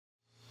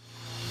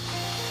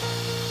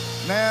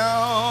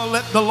Now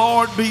let the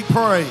Lord be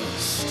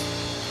praised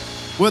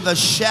with a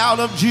shout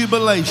of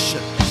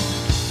jubilation.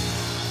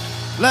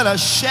 Let a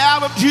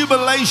shout of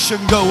jubilation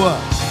go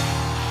up.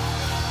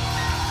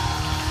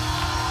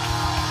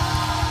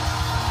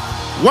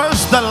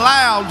 Where's the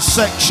loud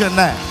section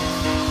at?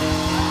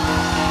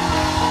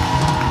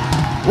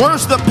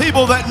 Where's the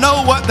people that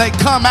know what they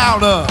come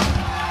out of?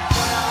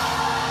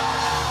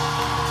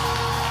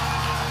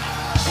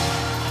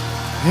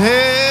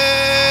 Hey,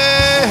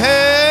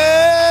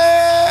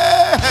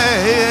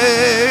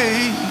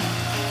 hey,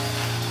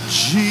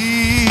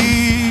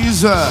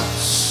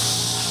 Jesus.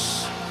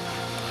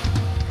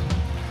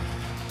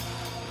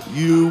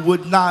 You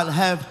would not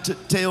have to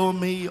tell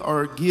me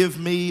or give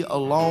me a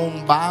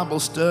long Bible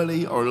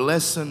study or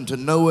lesson to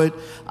know it.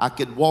 I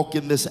could walk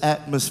in this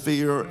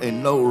atmosphere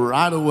and know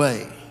right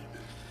away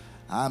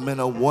I'm in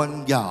a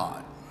one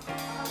God,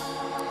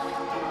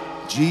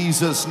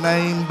 Jesus'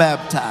 name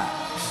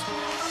baptized,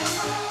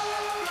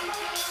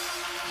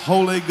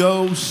 Holy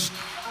Ghost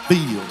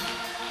filled,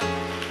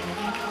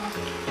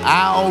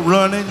 owl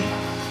running,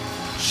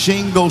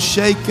 shingle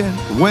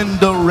shaking,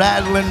 window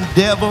rattling,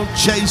 devil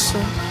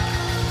chasing,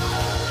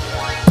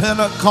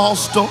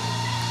 Pentecostal.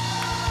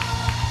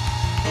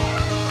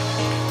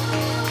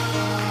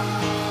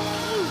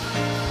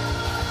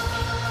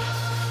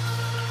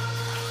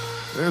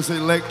 There's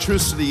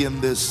electricity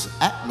in this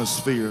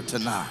atmosphere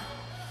tonight.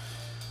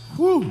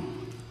 Whew.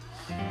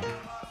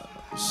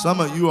 Some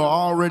of you are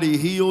already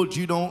healed,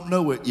 you don't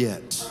know it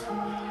yet.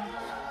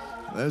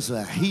 There's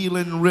a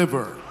healing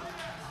river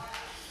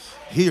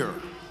here.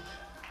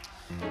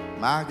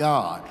 My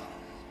God.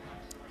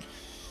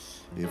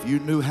 If you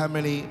knew how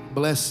many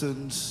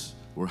blessings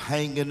were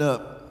hanging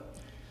up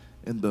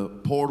in the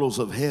portals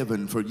of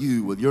heaven for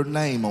you with your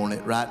name on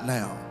it right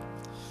now,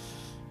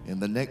 in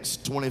the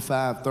next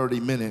 25, 30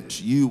 minutes,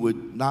 you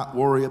would not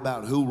worry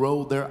about who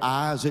rolled their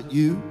eyes at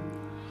you,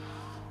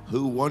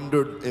 who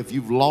wondered if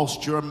you've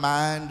lost your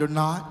mind or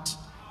not.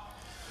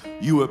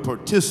 You would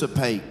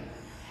participate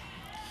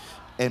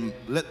and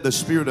let the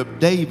spirit of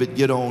David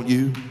get on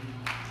you.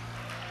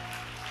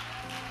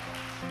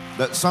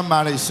 That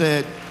somebody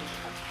said,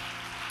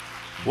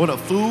 what a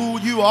fool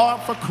you are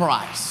for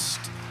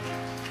Christ.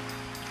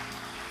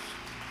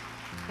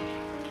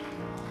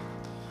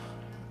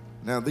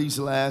 Now, these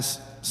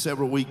last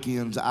several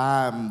weekends,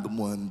 I'm the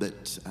one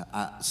that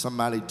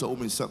somebody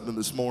told me something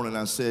this morning.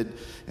 I said,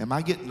 am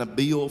I getting a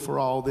bill for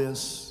all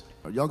this?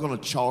 Are y'all going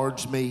to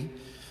charge me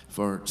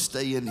for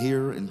staying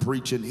here and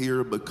preaching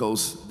here?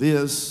 Because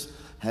this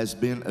has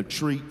been a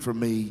treat for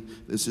me.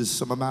 This is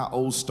some of my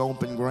old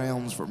stomping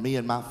grounds for me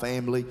and my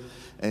family.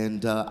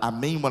 And I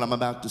mean what I'm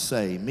about to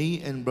say.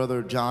 Me and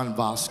Brother John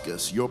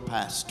Vasquez, your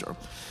pastor,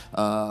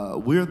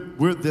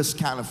 we're this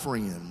kind of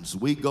friends.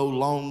 We go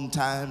long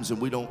times and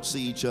we don't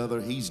see each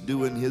other. He's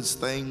doing his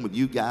thing with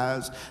you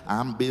guys.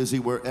 I'm busy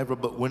wherever.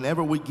 But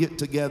whenever we get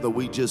together,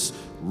 we just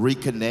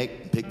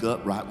reconnect and pick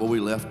up right where we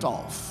left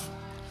off.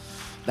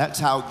 That's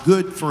how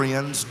good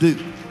friends do.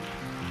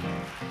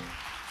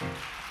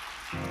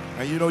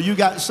 And you know, you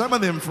got some of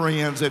them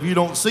friends, if you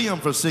don't see them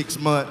for 6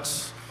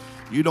 months,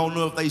 you don't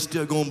know if they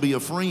still going to be a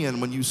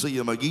friend when you see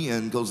them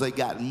again, because they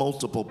got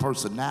multiple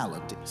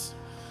personalities.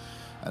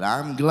 And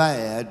I'm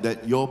glad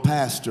that your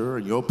pastor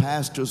and your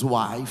pastor's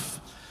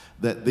wife,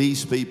 that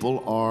these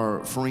people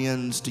are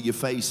friends to your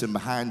face and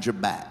behind your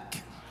back.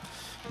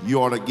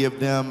 You ought to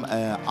give them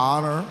an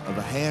honor of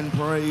a hand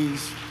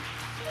praise.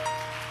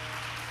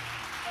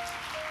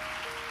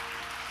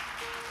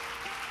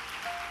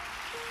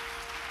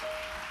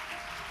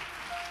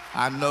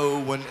 I know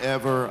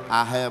whenever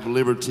I have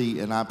liberty,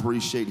 and I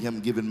appreciate him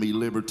giving me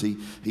liberty,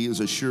 he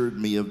has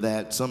assured me of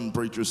that. Some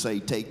preachers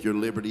say, take your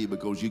liberty,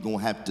 because you're going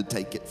to have to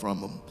take it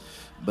from them.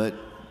 But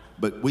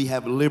we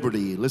have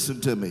liberty. Listen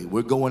to me.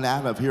 We're going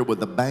out of here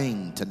with a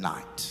bang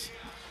tonight.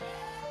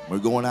 We're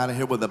going out of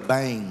here with a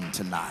bang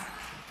tonight.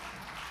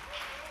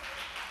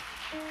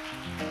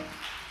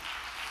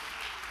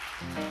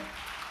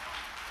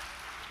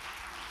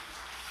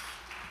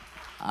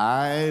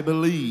 I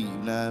believe,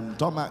 now I'm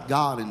talking about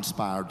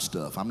God-inspired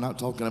stuff. I'm not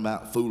talking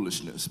about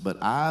foolishness,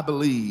 but I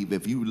believe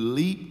if you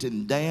leaped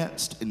and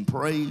danced and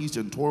praised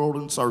and twirled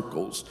in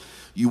circles,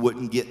 you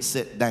wouldn't get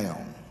set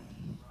down.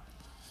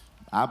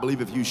 I believe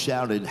if you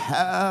shouted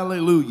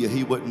hallelujah,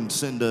 he wouldn't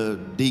send a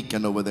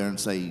deacon over there and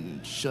say,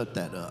 shut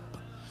that up.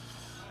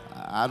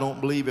 I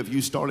don't believe if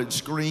you started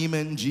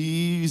screaming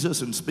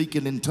Jesus and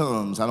speaking in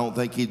tongues, I don't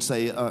think he'd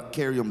say,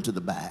 carry them to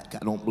the back.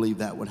 I don't believe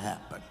that would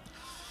happen.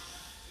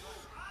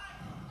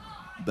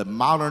 The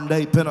modern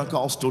day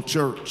Pentecostal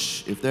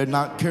church, if they're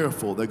not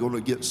careful, they're going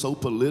to get so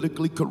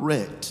politically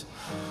correct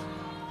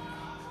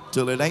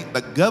till it ain't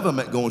the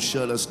government going to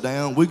shut us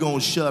down. We're going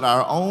to shut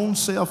our own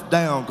self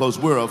down because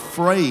we're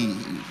afraid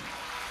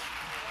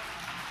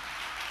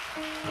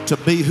to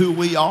be who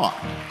we are.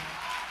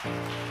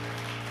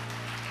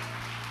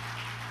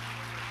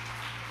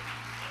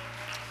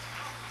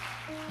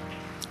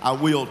 I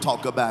will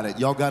talk about it.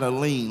 Y'all got to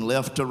lean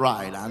left to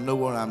right. I know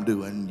what I'm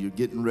doing. You're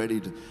getting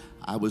ready to.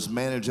 I was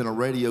managing a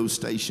radio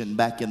station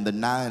back in the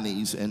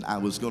 90s, and I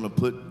was going to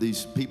put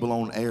these people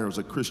on air as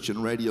a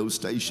Christian radio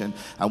station.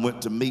 I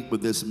went to meet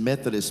with this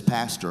Methodist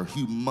pastor,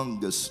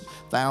 humongous,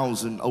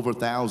 over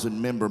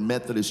 1,000 member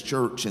Methodist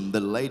church, and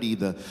the lady,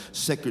 the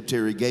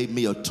secretary, gave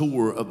me a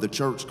tour of the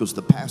church because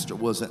the pastor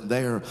wasn't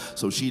there.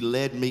 So she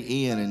led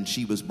me in, and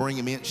she was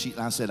bringing me in.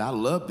 I said, I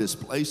love this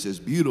place. It's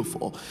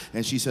beautiful.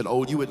 And she said,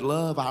 oh, you would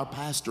love our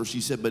pastor.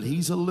 She said, but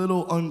he's a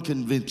little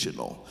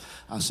unconventional.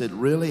 I said,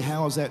 really?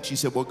 How is that? She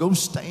said, well, go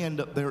stand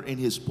up there in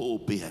his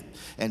pulpit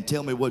and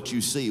tell me what you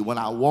see. When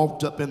I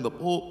walked up in the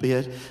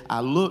pulpit,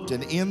 I looked,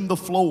 and in the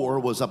floor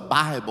was a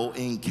Bible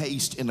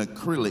encased in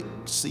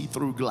acrylic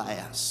see-through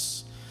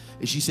glass.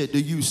 And she said, do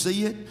you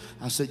see it?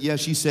 I said, yeah.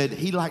 She said,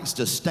 he likes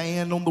to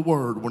stand on the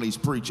word when he's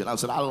preaching. I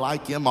said, I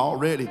like him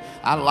already.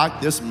 I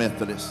like this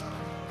Methodist.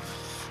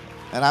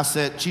 And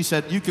she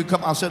said, you could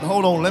come. I said,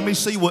 hold on, let me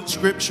see what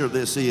scripture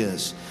this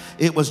is.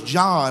 It was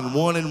John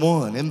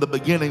 1:1. In the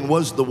beginning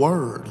was the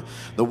Word.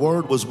 The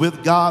Word was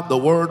with God. The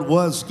Word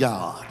was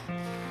God.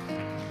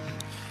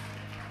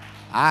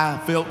 I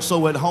felt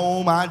so at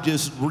home, I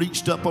just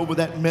reached up over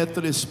that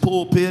Methodist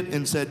pulpit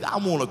and said, I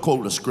want to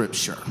quote a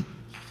scripture.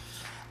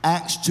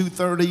 Acts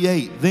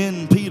 2:38.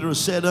 Then Peter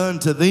said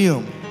unto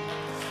them,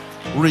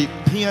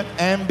 repent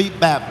and be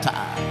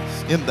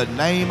baptized in the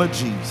name of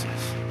Jesus.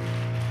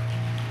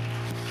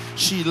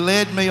 She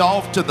led me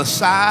off to the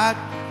side,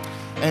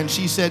 and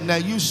she said, now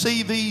you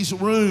see these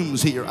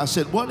rooms here. I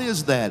said, what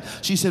is that?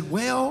 She said,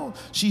 well,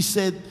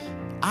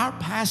 our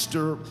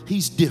pastor,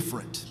 he's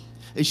different.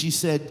 And she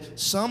said,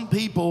 some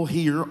people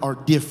here are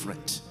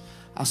different.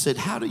 I said,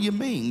 how do you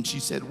mean? She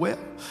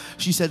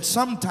said,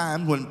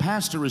 sometimes when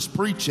pastor is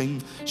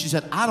preaching, she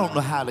said, I don't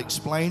know how to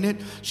explain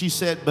it. She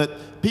said,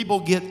 but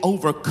people get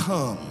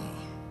overcome.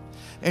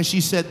 And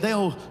she said,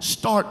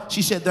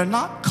 they're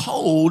not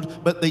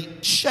cold, but they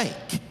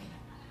shake.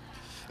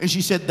 And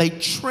she said, they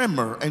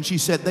tremor. And she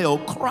said, they'll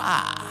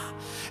cry.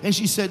 And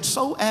she said,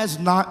 so as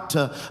not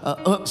to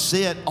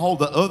upset all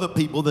the other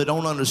people that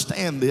don't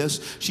understand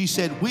this, she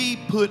said, we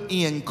put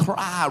in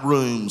cry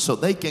rooms so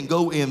they can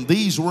go in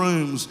these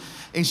rooms.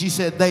 And she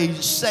said, they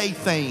say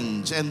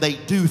things and they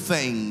do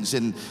things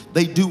and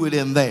they do it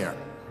in there.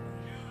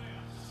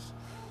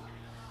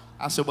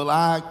 I said, well,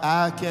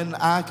 I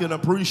can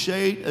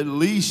appreciate at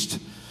least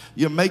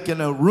you're making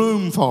a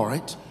room for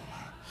it.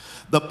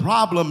 The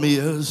problem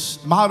is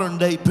modern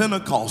day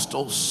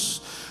Pentecostals,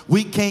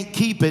 we can't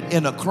keep it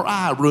in a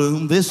cry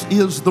room. This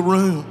is the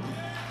room.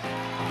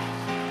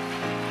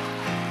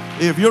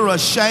 If you're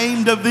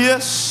ashamed of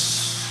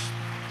this,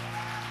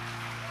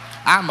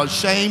 I'm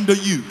ashamed of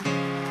you.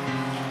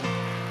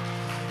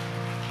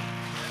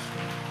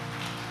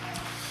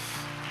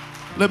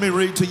 Let me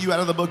read to you out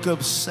of the book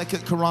of 2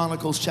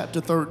 Chronicles chapter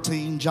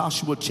 13,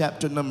 Joshua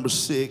chapter number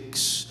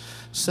 6,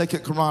 2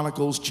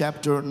 Chronicles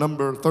chapter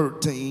number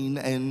 13,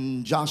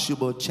 and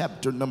Joshua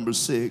chapter number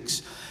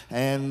 6.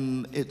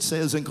 And it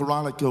says in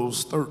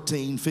Chronicles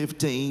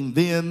 13:15,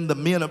 then the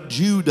men of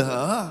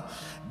Judah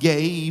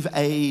gave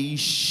a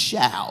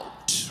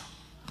shout.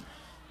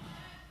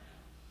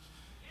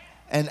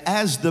 And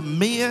as the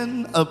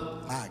men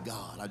of, my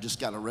God, I just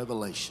got a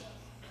revelation.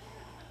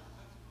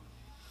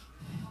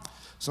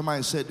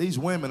 Somebody said, these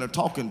women are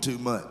talking too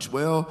much.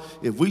 Well,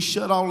 if we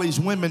shut all these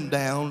women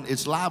down,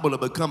 it's liable to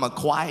become a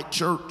quiet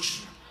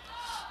church.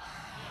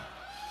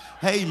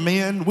 Hey,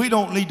 men, we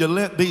don't need to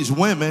let these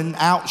women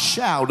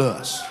outshout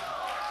us.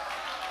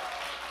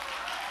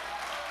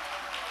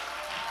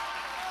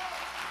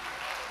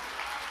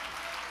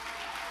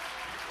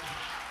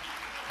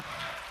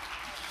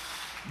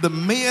 The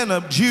men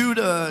of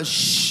Judah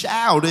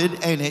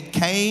shouted, and it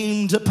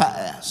came to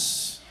pass.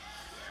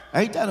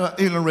 Ain't that an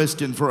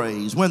interesting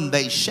phrase? When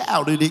they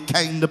shouted, it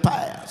came to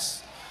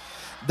pass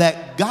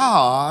that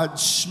God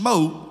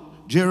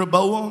smote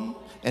Jeroboam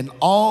and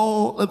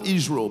all of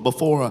Israel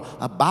before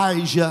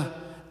Abijah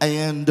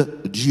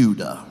and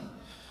Judah.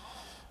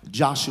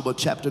 Joshua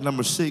chapter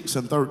number 6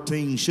 and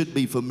 13 should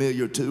be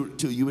familiar to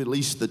you, at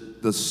least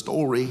the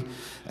story.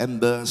 And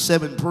the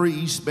 7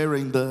 priests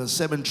bearing the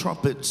 7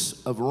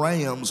 trumpets of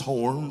ram's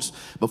horns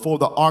before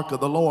the ark of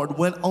the Lord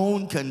went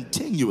on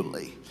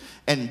continually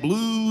and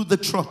blew the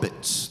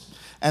trumpets,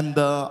 and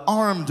the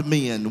armed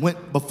men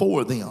went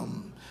before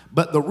them.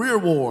 But the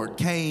rearward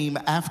came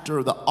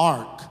after the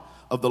ark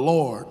of the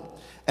Lord,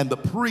 and the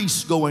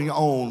priests going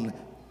on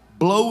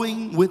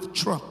blowing with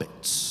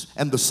trumpets.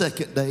 And the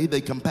second day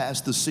they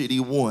compassed the city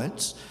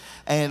once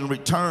and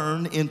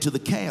returned into the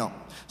camp.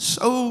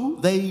 So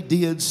they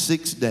did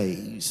 6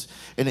 days.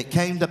 And it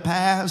came to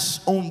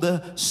pass on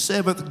the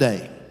 7th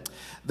day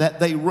that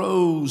they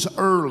rose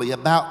early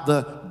about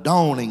the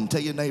dawning. Tell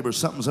your neighbor,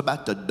 something's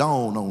about to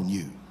dawn on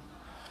you.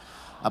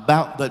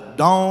 About the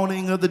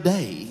dawning of the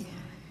day.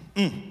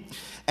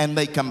 And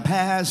they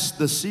compassed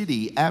the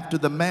city after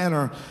the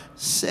manner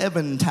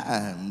 7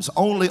 times.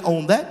 Only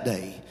on that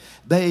day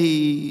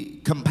they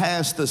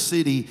compassed the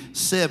city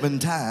 7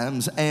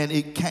 times. And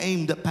it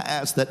came to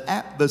pass that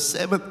at the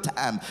 7th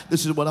time,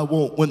 this is what I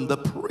want, when the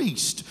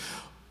priest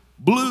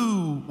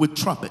blew with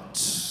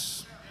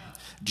trumpets,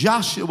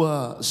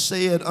 Joshua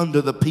said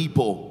unto the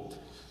people,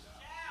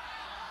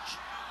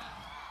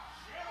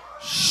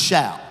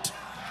 shout,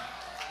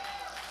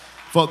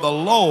 for the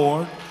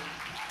Lord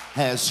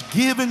has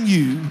given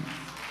you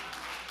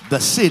the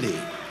city.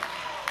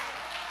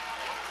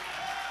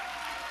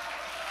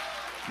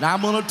 Now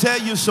I'm going to tell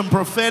you some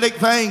prophetic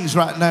things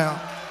right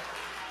now.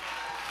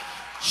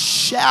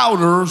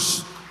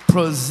 Shouters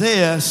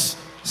possess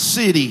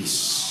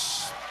cities.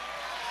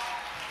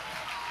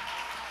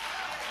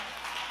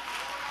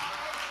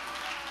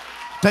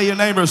 Tell your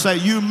neighbor, say,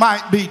 you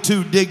might be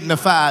too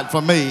dignified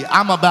for me.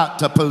 I'm about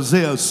to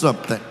possess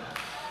something.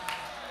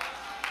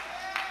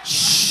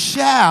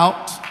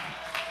 Shout,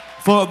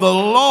 for the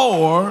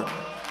Lord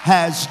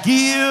has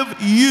given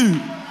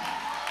you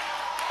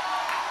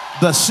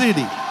the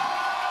city.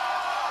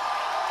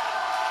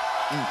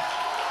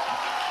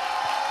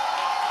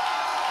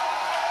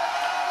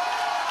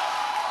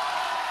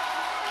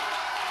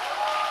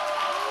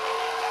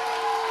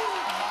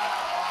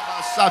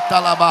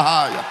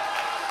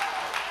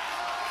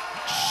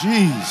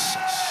 Jesus.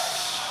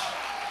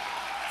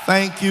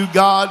 Thank you,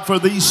 God, for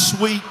these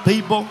sweet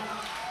people.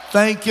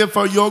 Thank you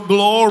for your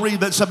glory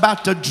that's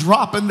about to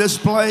drop in this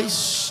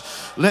place.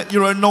 Let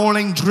your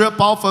anointing drip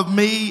off of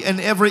me and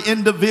every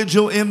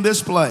individual in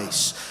this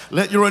place.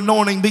 Let your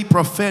anointing be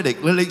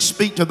prophetic. Let it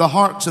speak to the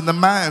hearts and the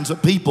minds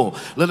of people.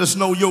 Let us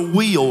know your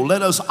will.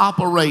 Let us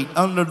operate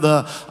under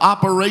the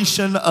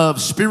operation of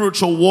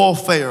spiritual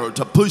warfare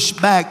to push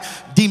back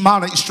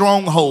demonic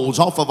strongholds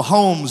off of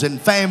homes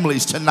and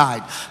families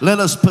tonight. Let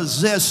us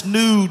possess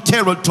new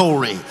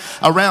territory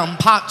around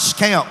Potts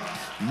Camp,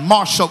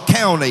 Marshall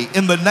County.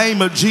 In the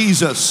name of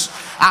Jesus,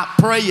 I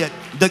pray it,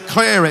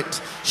 declare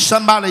it.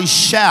 Somebody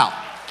shout.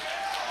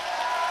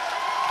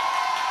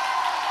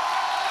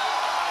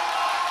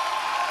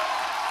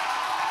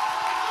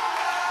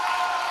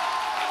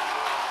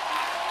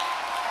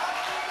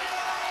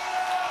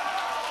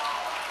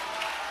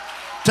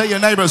 Tell your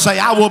neighbor, say,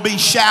 I will be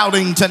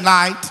shouting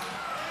tonight.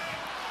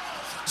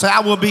 Say,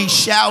 I will be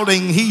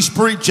shouting. He's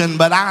preaching,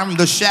 but I'm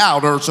the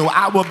shouter, so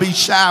I will be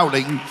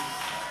shouting.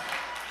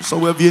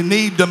 So if you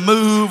need to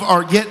move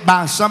or get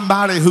by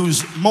somebody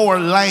who's more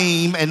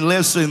lame and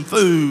less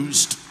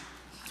enthused,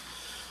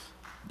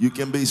 you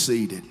can be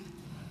seated.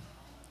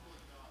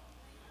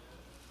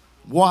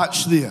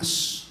 Watch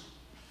this.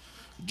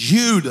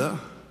 Judah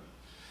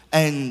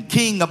and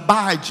King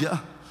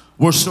Abijah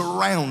were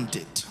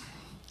surrounded.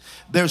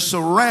 They're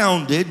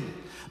surrounded,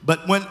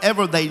 but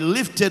whenever they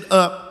lifted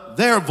up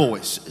their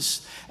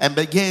voices and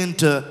began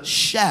to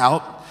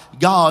shout,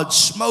 God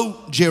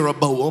smote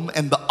Jeroboam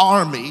and the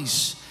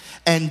armies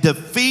and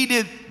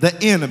defeated the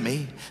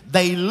enemy.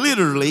 They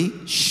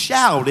literally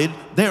shouted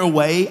their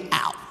way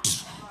out.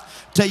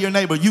 Tell your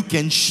neighbor, you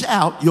can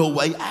shout your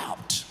way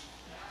out.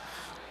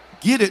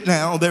 Get it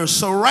now? They're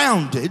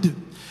surrounded,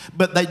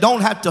 but they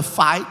don't have to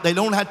fight. They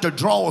don't have to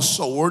draw a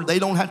sword. They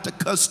don't have to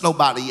cuss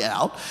nobody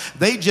out.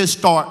 They just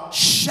start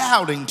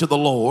shouting to the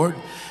Lord.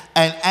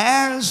 And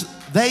as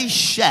they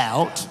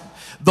shout,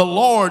 the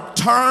Lord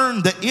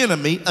turned the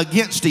enemy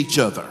against each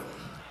other.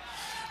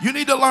 You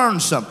need to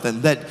learn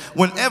something, that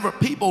whenever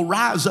people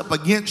rise up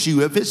against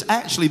you, if it's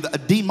actually a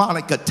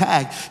demonic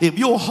attack, if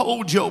you'll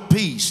hold your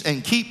peace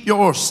and keep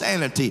your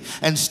sanity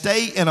and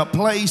stay in a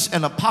place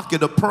and a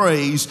pocket of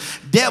praise,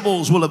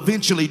 devils will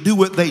eventually do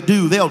what they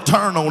do. They'll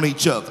turn on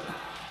each other.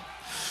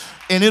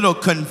 And it'll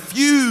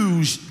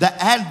confuse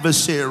the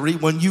adversary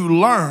when you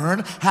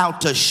learn how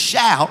to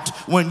shout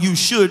when you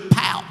should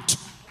pout.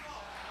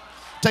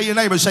 Tell your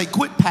neighbor, say,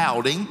 quit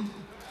pouting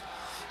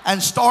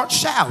and start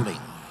shouting.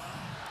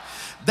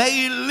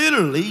 They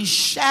literally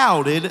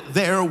shouted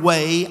their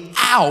way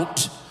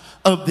out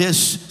of this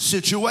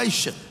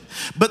situation.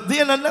 But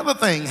then another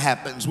thing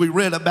happens. We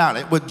read about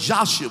it with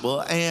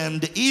Joshua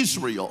and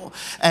Israel.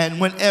 And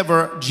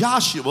whenever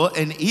Joshua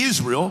and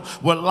Israel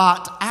were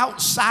locked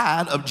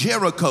outside of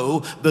Jericho,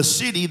 the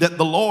city that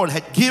the Lord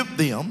had given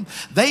them,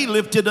 they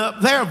lifted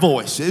up their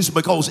voices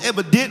because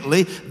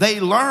evidently they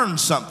learned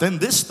something.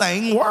 This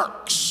thing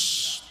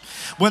works.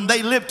 When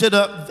they lifted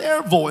up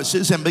their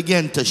voices and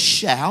began to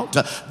shout,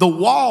 the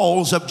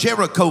walls of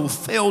Jericho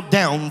fell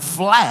down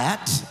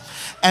flat,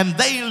 and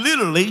they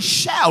literally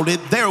shouted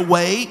their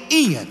way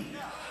in.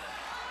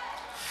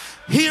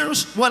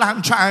 Here's what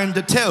I'm trying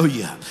to tell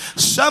you.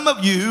 Some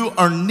of you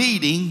are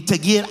needing to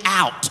get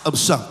out of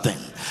something.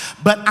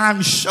 But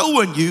I'm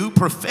showing you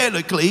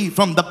prophetically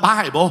from the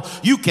Bible,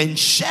 you can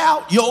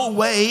shout your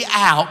way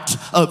out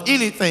of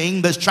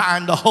anything that's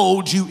trying to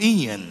hold you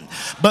in.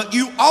 But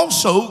you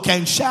also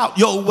can shout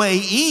your way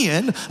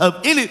in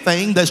of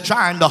anything that's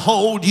trying to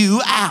hold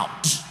you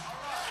out.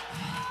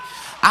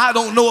 I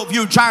don't know if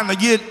you're trying to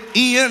get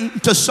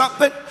into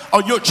something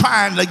or you're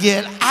trying to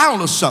get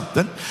out of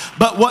something.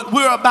 But what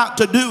we're about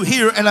to do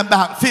here in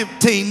about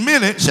 15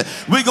 minutes,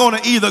 we're going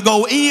to either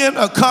go in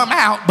or come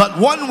out, but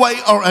one way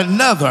or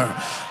another,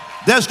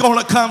 there's going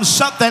to come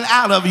something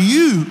out of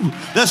you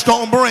that's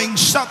going to bring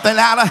something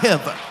out of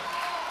heaven.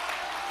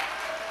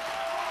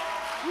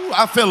 Ooh,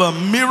 I feel a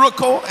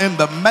miracle in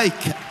the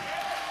making.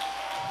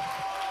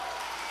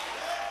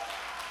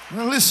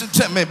 Now listen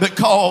to me,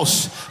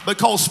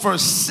 because for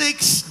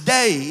 6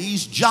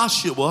 days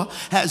Joshua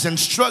has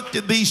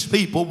instructed these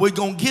people, we're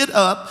going to get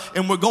up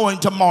and we're going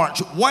to march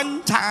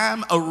one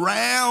time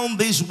around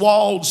this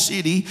walled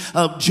city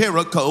of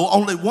Jericho,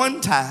 only one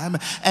time,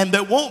 and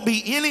there won't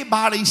be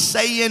anybody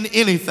saying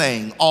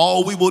anything.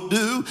 All we will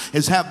do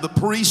is have the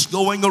priests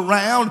going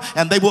around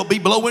and they will be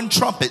blowing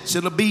trumpets.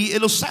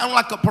 It'll sound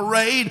like a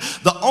parade.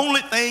 The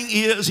only thing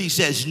is, he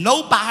says,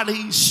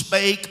 nobody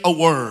spake a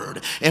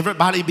word.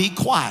 Everybody be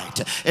quiet.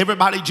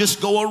 Everybody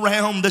just go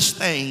around this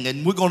thing,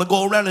 and we're going to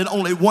go around it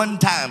only one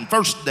time.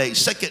 First day,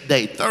 second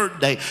day, third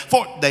day,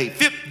 fourth day,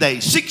 fifth day,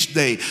 sixth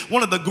day.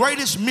 One of the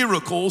greatest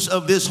miracles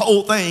of this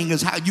whole thing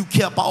is how you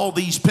kept all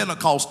these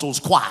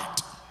Pentecostals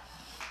quiet.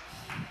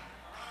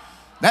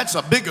 That's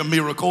a bigger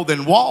miracle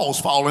than walls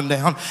falling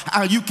down.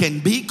 How you can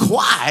be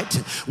quiet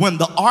when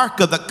the Ark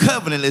of the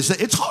Covenant is there.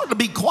 It's hard to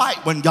be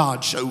quiet when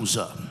God shows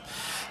up.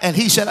 And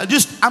he said,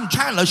 I'm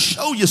trying to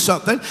show you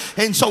something.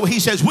 And so he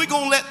says, we're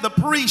going to let the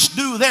priests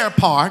do their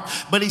part.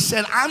 But he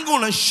said, I'm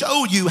going to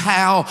show you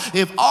how,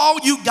 if all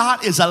you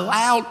got is a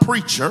loud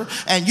preacher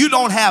and you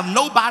don't have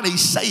nobody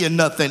saying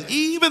nothing,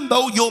 even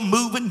though you're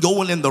moving,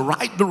 going in the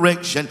right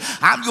direction,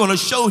 I'm going to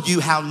show you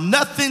how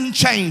nothing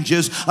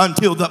changes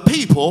until the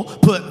people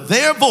put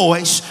their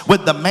voice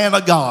with the man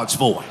of God's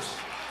voice.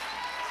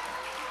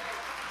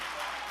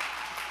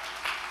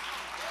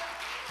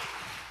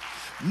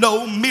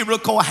 No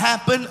miracle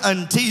happened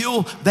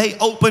until they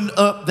opened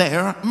up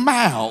their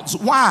mouths.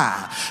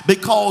 Why?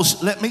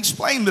 Because, let me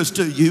explain this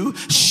to you,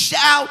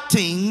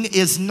 shouting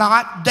is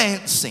not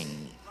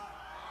dancing.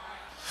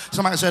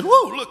 Somebody said,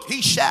 whoa, look,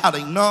 he's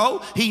shouting.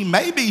 No, he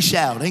may be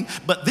shouting,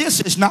 but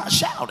this is not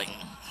shouting.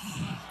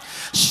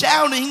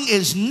 Shouting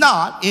is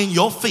not in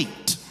your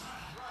feet.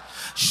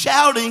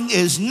 Shouting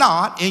is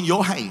not in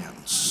your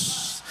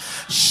hands.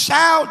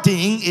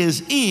 Shouting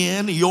is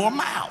in your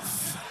mouth.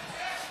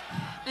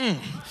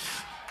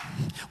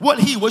 What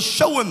he was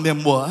showing them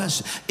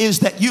is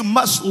that you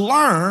must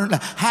learn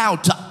how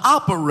to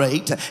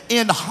operate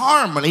in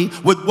harmony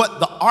with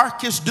what the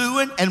ark is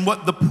doing and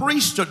what the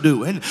priests are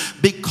doing,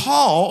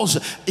 because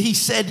he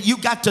said you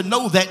got to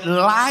know that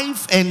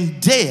life and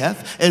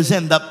death is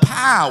in the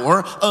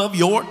power of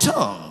your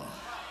tongue.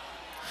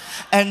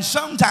 And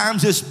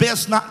sometimes it's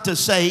best not to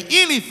say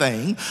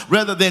anything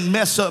rather than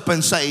mess up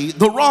and say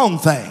the wrong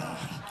thing.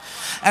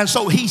 And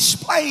so he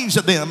explains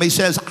to them, he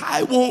says,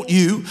 I want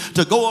you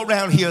to go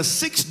around here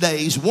 6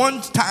 days, one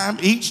time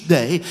each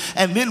day,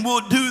 and then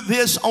we'll do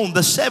this on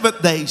the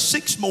seventh day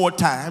 6 more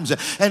times.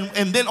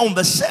 And then on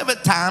the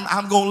seventh time,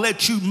 I'm going to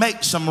let you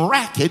make some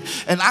racket,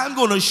 and I'm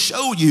going to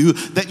show you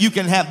that you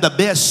can have the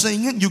best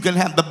singing, you can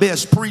have the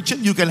best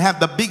preaching, you can have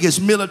the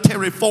biggest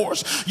military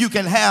force, you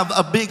can have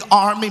a big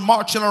army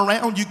marching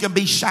around, you can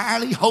be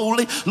shiny,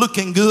 holy,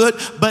 looking good,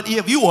 but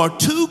if you are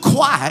too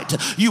quiet,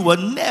 you will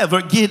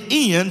never get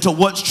into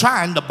what's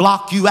trying to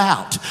block you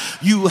out.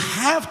 You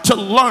have to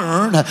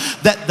learn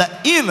that the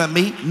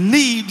enemy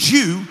needs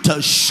you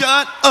to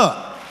shut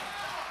up.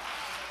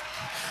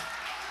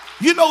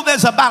 You know,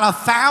 there's about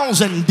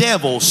 1,000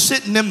 devils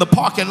sitting in the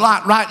parking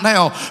lot right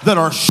now that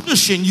are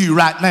shushing you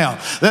right now.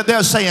 That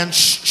they're saying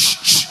shh, shh,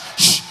 shh,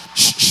 shh,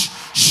 shh,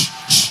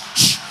 shh,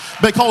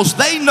 shh, because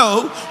they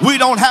know we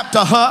don't have to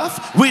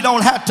huff, we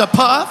don't have to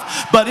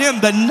puff, but in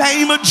the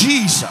name of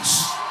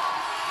Jesus.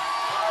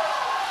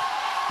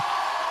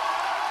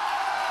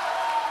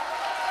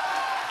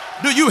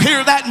 Do you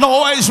hear that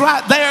noise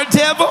right there,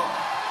 devil?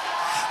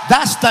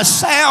 That's the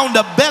sound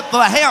of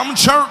Bethlehem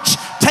Church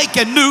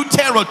taking new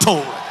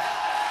territory.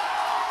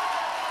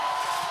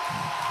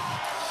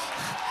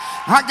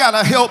 I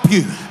gotta help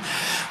you.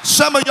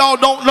 Some of y'all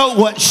don't know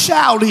what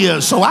shout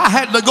is, so I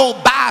had to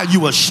go buy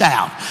you a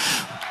shout.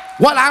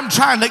 What I'm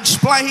trying to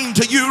explain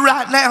to you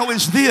right now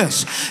is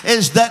this,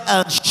 is that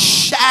a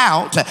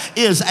shout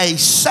is a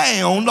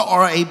sound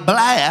or a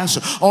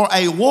blast or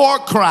a war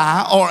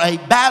cry or a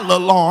battle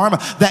alarm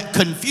that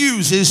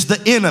confuses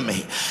the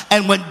enemy.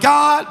 And when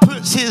God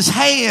puts his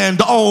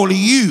hand on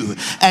you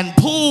and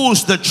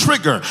pulls the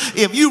trigger,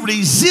 if you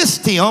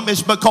resist him,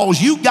 it's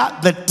because you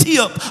got the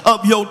tip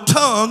of your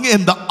tongue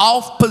in the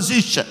off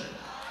position.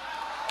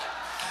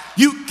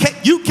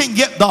 You can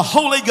get the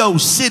Holy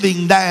Ghost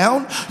sitting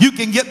down. You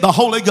can get the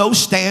Holy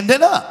Ghost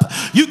standing up.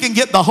 You can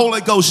get the Holy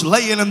Ghost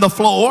laying in the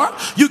floor.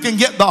 You can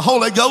get the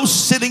Holy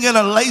Ghost sitting in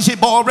a lazy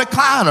boy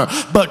recliner.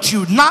 But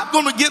you're not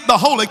going to get the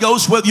Holy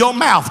Ghost with your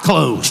mouth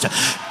closed.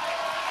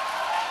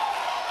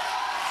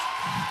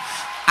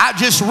 I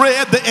just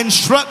read the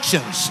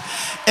instructions.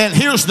 And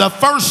here's the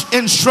first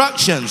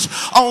instructions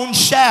on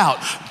shout.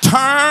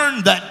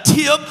 Turn the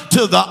tip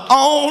to the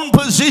on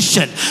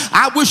position.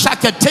 I wish I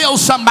could tell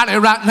somebody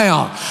right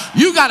now,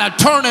 you got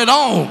to turn it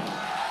on.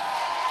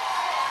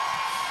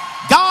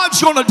 God's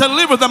going to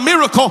deliver the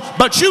miracle,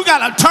 but you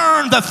got to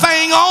turn the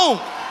thing on.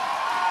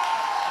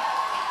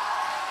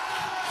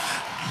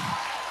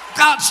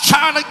 God's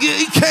trying to get,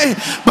 he can't.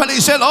 But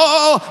he said,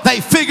 oh, they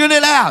figured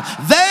it out.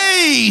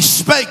 They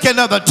spake in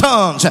other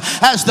tongues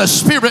as the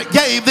Spirit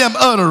gave them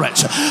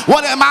utterance.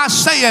 What am I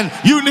saying?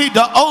 You need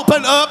to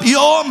open up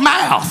your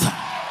mouth.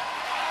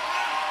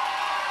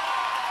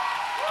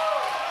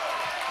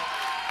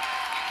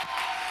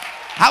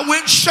 I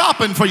went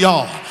shopping for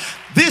y'all.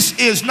 This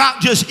is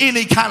not just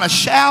any kind of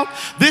shout.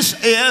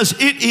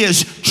 It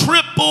is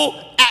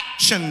triple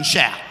action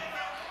shout.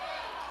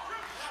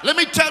 Let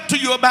me talk to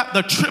you about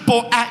the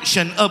triple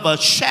action of a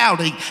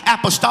shouting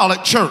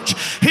apostolic church.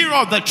 Here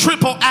are the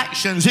triple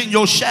actions in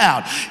your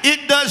shout.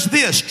 It does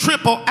this.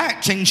 Triple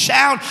action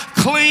shout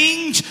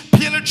clings,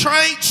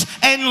 penetrates,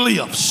 and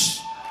lifts.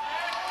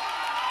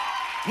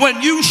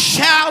 When you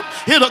shout,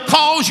 it'll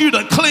cause you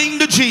to cling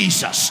to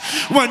Jesus.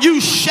 When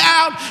you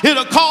shout,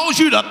 it'll cause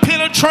you to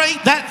penetrate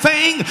that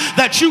thing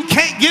that you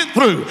can't get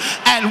through.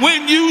 And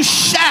when you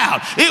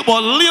shout, it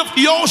will lift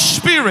your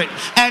spirit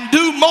and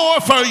do more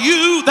for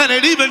you than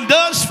it even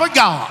does for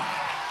God.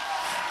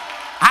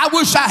 I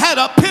wish I had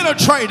a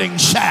penetrating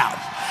shout.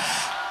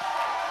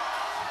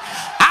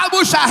 I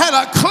wish I had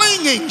a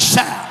clinging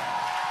shout.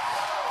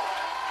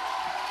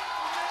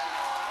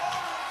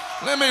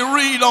 Let me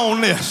read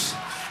on this.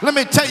 Let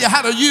me tell you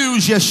how to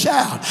use your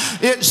shout.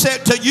 It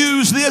said to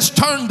use this,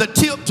 turn the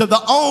tip to the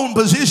on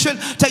position.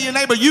 Tell your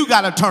neighbor, you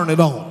got to turn it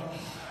on.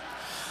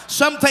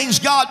 Some things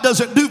God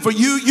doesn't do for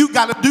you, you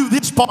got to do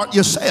this part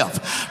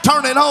yourself.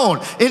 Turn it on.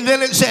 And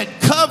then it said,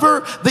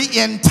 cover the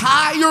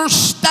entire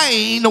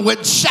stain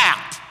with shout.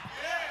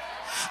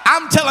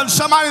 I'm telling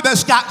somebody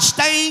that's got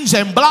stains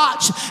and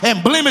blots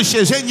and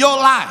blemishes in your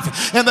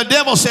life. And the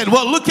devil said,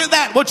 well, look at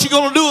that. What you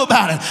going to do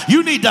about it?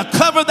 You need to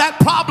cover that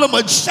problem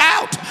with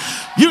shout.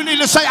 You need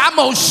to say, I'm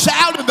going to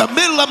shout in the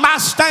middle of my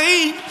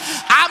stain.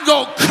 I'm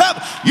going to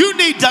cover. You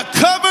need to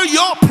cover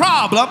your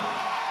problem.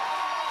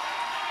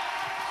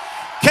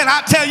 Can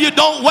I tell you,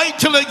 don't wait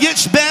till it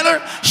gets better.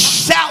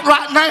 Shout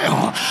right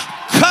now.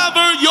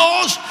 Cover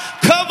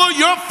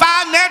your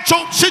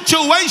financial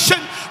situation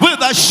with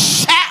a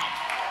shout.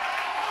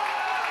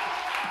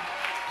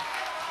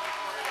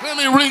 Let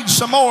me read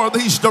some more of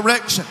these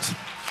directions.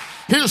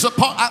 Here's a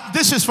part.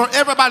 This is for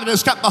everybody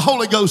that's got the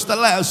Holy Ghost the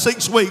last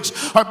 6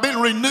 weeks or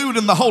been renewed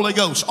in the Holy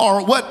Ghost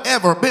or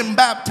whatever, been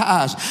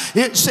baptized.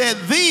 It said,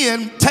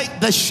 then take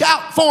the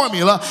shout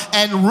formula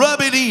and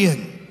rub it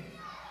in.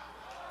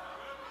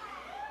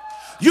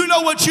 You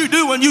know what you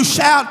do when you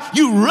shout?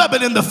 You rub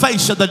it in the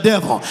face of the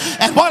devil.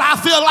 And what I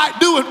feel like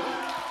doing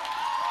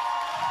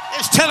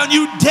is telling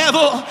you,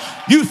 devil,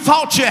 you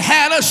thought you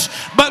had us,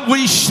 but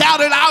we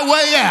shouted our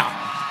way out.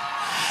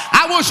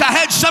 I wish I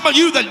had some of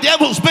you, the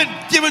devil's been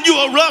giving you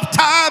a rough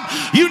time.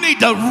 You need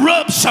to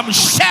rub some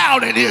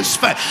shout in his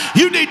face.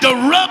 You need to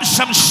rub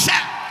some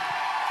shout.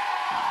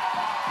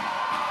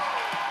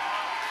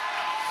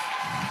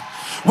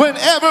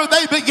 Whenever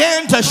they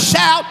began to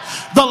shout,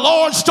 the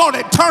Lord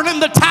started turning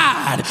the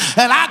tide.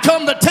 And I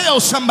come to tell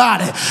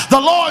somebody,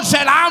 the Lord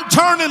said, I'm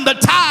turning the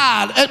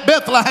tide at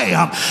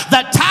Bethlehem.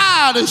 The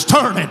tide is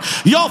turning.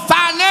 Your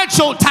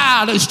financial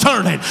tide is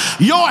turning.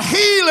 Your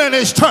healing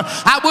is turning.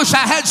 I wish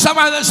I had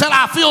somebody that said,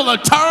 I feel a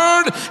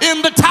turn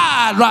in the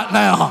tide right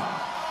now.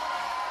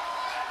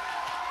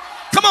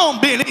 Come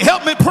on, Benny,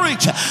 help me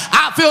preach.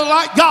 I feel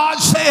like God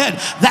said,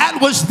 that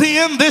was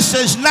then, this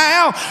is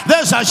now.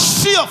 There's a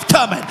shift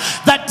coming.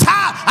 The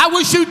tide, I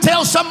wish you'd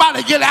tell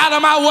somebody, get out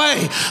of my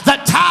way. The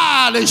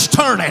tide is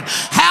turning.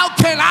 How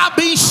can I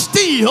be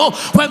still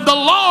when the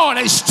Lord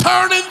is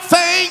turning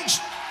things?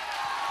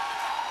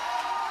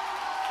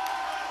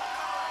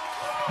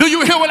 Do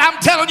you hear what I'm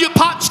telling you?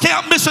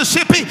 Pottstown,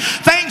 Mississippi,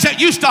 things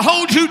that used to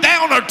hold you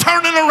down are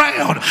turning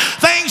around.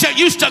 Things that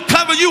used to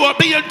cover you are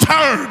being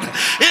turned.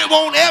 It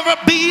won't ever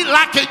be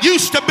like it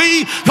used to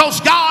be,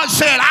 because God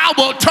said, I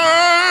will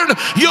turn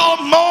your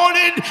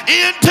mourning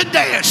into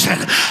dancing.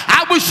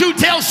 I wish you'd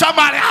tell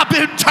somebody, I've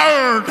been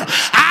turned.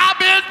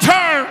 I've been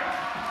turned.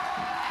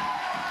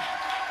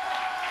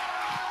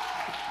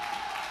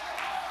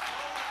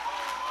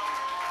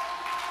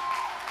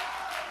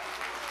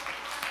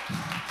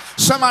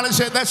 Somebody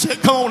said, that's it,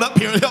 come on up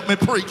here and help me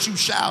preach, you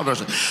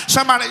shouters.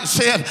 Somebody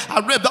said, I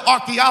read the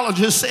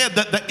archaeologist said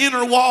that the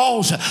inner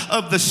walls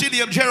of the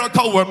city of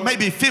Jericho were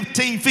maybe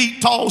 15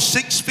 feet tall,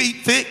 6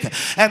 feet thick,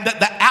 and that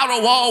the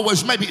outer wall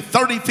was maybe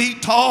 30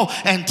 feet tall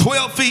and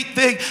 12 feet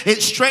thick.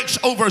 It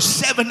stretched over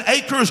 7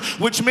 acres,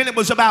 which meant it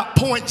was about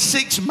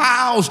 0.6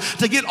 miles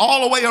to get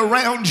all the way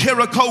around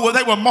Jericho where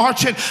they were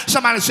marching.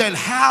 Somebody said,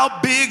 how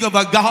big of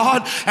a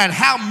God and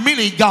how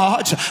many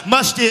gods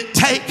must it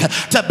take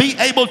to be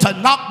able to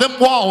knock them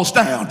walls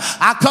down?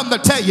 I come to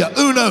tell you,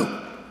 uno,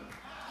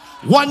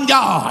 one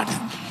God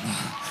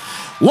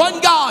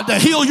to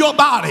heal your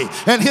body,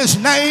 and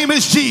his name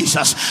is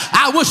Jesus.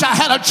 I wish I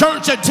had a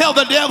church that tell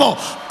the devil,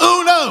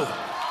 uno,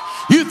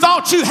 you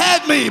thought you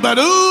had me, but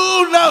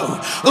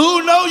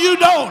no, you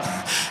don't.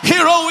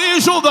 Hear, O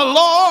Israel, the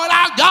Lord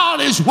our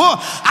God is one.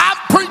 I'm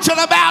preaching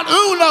about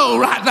uno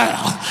right now.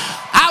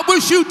 I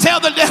wish you'd tell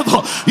the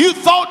devil, you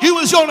thought you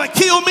was going to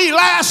kill me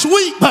last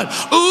week, but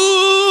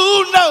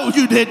no,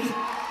 you didn't.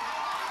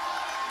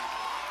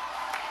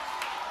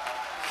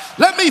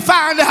 Let me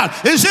find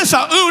out, is this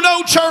a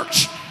Uno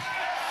church?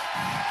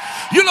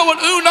 You know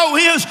what Uno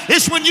is?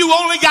 It's when you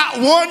only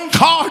got one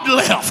card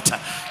left.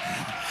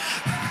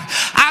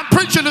 I'm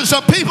preaching to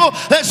some people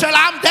that said,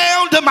 I'm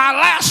down to my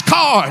last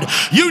card.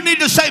 You need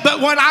to say,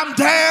 but when I'm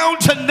down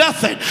to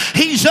nothing,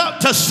 he's up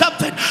to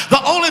something.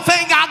 The only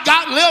thing I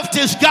got left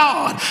is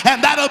God,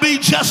 and that'll be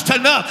just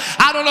enough.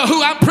 I don't know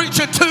who I'm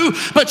preaching to,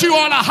 but you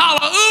ought to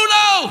holler,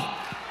 Uno!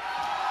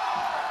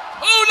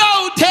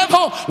 Uno,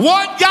 devil,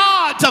 one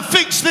God to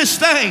fix this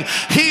thing.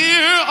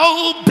 Hear,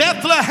 O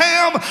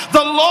Bethlehem,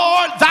 the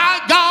Lord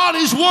thy God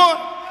is one.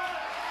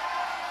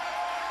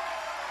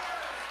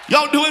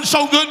 Y'all doing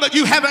so good, but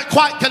you haven't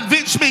quite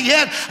convinced me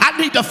yet. I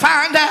need to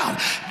find out,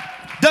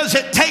 does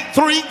it take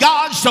 3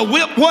 gods to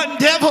whip one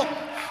devil?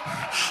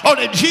 Or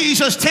did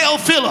Jesus tell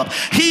Philip,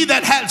 he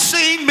that had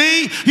seen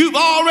me, you've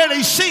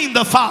already seen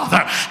the Father.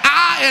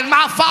 I and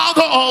my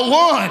Father are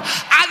one.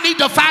 I need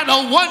to find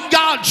a one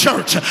God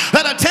church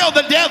that'll tell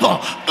the devil,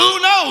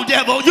 Uno,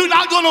 devil, you're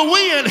not going to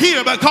win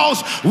here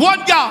because one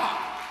God.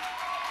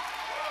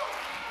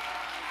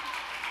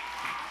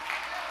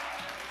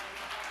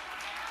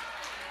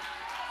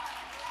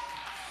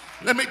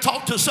 Let me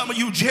talk to some of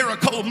you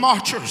Jericho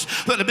marchers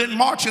that have been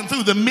marching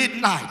through the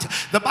midnight.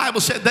 The Bible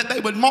said that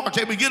they would march.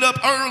 They would get up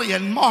early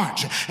and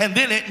march. And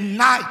then at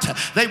night,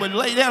 they would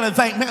lay down and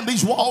think, man,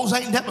 these walls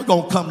ain't never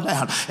going to come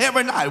down.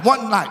 Every night,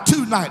 1 night,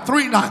 2 nights,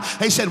 3 nights,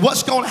 they said,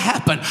 what's going to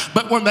happen?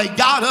 But when they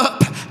got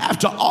up,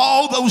 after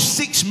all those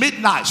 6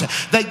 midnights,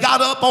 they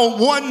got up on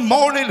one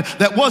morning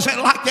that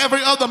wasn't like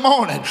every other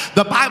morning.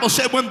 The Bible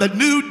said when the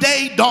new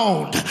day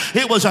dawned,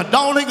 it was a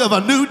dawning of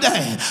a new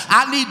day.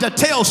 I need to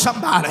tell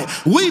somebody,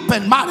 weeping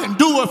might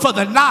endure for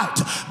the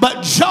night,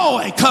 but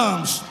joy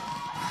comes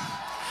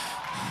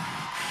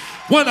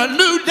when a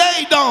new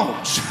day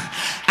dawns.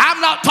 I'm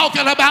not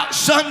talking about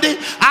Sunday.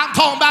 I'm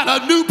talking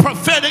about a new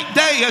prophetic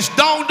day has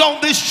dawned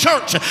on this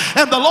church.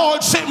 And the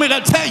Lord sent me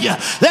to tell you,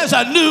 there's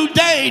a new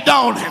day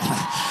dawning.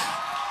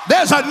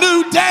 There's a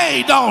new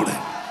day dawning.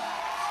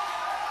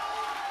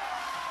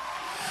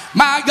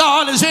 My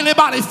God, does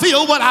anybody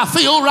feel what I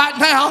feel right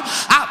now?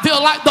 I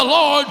feel like the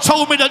Lord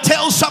told me to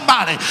tell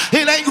somebody,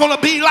 it ain't going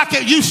to be like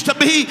it used to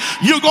be.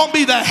 You're going to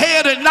be the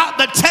head and not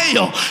the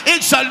tail.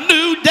 It's a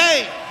new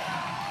day.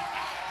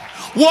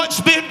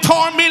 What's been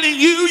tormenting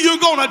you, you're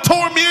going to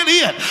torment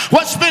it.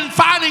 What's been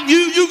fighting you,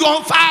 you're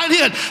going to fight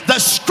it. The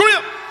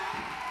script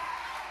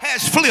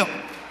has flipped.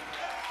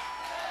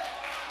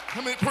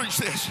 Let me preach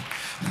this.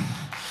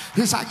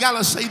 I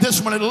gotta say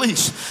this one at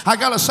least. I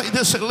gotta say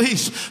this at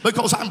least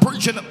because I'm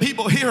preaching to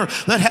people here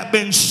that have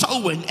been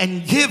sowing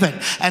and giving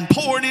and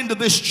pouring into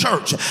this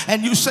church.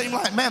 And you seem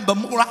like, man, the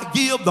more I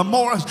give, the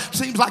more it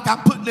seems like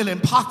I'm putting it in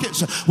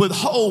pockets with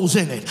holes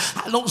in it.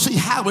 I don't see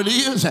how it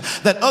is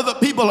that other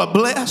people are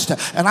blessed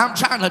and I'm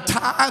trying to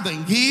tithe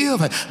and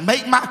give and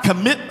make my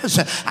commitments.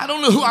 I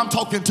don't know who I'm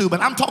talking to, but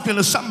I'm talking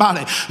to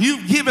somebody.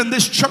 You've given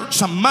this church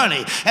some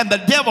money and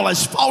the devil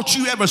has fought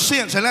you ever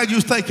since. And now you're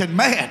thinking,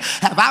 man,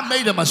 have I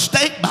made a mistake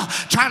by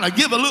trying to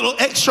give a little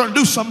extra and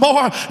do some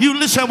more? You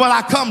listen what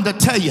I come to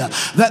tell you,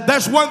 that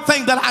there's one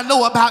thing that I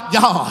know about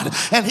God,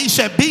 and he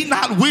said, be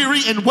not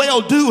weary in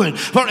well doing,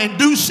 for in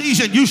due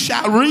season you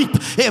shall reap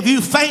if you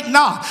faint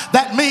not.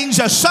 That means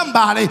there's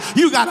somebody,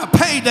 you got a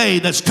payday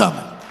that's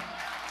coming.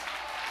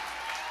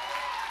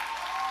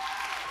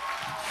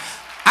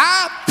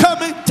 I'm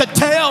coming to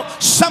tell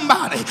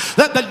somebody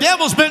that the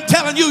devil's been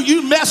telling you,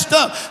 you messed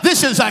up.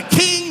 This is a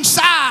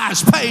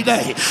king-size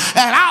payday.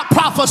 And I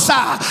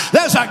prophesy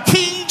there's a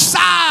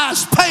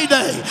king-size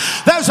payday.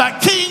 There's a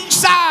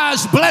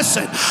king-size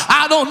blessing.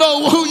 I don't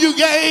know who you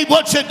gave,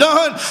 what you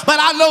done, but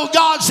I know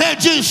God said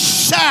just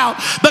shout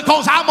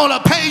because I'm going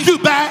to pay you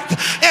back.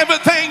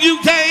 Everything you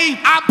gave,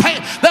 I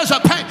pay. There's a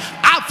pay.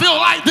 I feel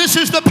like this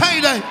is the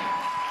payday.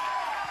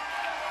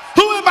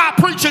 Who am I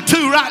preaching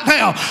to right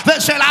now that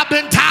said I've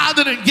been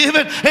tithing and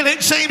giving and it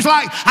seems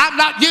like I'm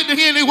not getting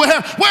anywhere?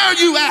 Where are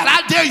you at?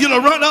 I dare you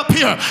to run up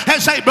here and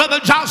say,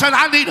 Brother Johnson,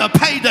 I need a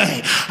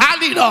payday. I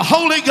need a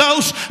Holy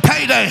Ghost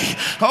payday.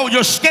 Oh,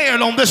 you're scared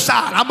on this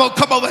side. I'm going to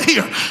come over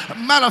here.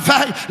 Matter of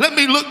fact, let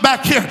me look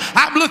back here.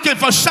 I'm looking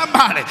for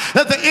somebody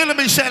that the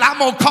enemy said, I'm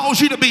going to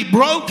cause you to be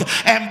broke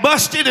and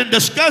busted and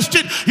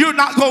disgusted. You're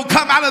not going to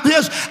come out of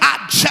this.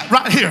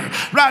 Right here,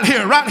 right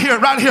here, right here,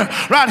 right here,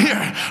 right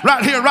here,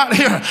 right here, right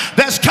here.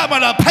 There's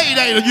coming a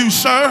payday to you,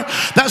 sir.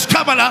 There's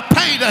coming a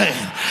payday.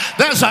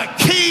 There's a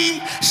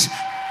king.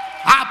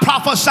 I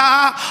prophesy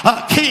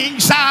a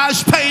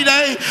king-size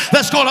payday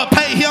that's going to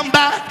pay him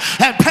back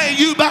and pay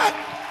you back.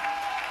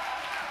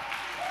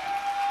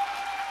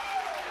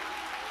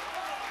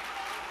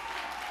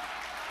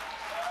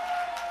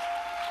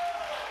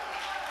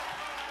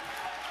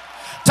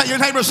 Tell your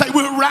neighbor, say,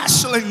 we're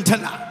wrestling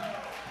tonight.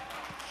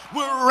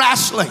 We're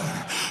wrestling.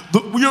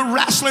 You're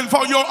wrestling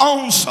for your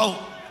own soul.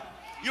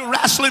 You're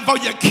wrestling for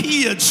your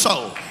kids'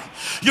 soul.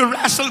 You're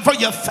wrestling for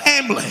your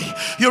family.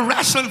 You're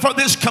wrestling for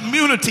this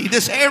community,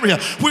 this area.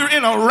 We're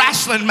in a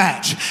wrestling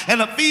match.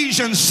 And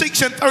Ephesians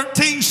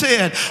 6:13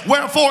 said,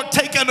 wherefore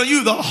take unto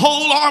you the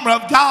whole armor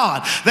of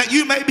God, that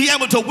you may be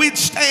able to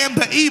withstand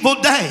the evil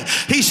day.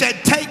 He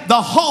said, take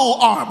the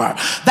whole armor.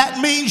 That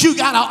means you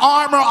got to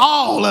armor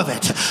all of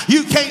it.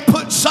 You can't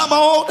put some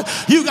on.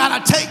 You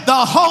got to take the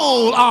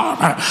whole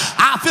armor.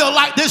 I feel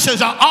like this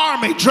is an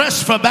army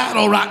dressed for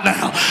battle right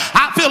now.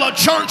 I feel a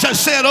church has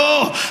said,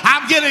 oh,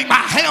 I'm getting my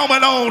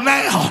helmet on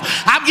now.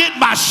 I'm getting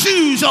my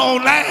shoes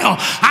on now.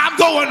 I'm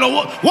going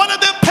to, what are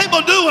them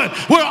people doing?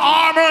 We're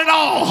armoring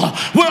all.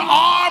 We're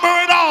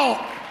armoring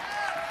all.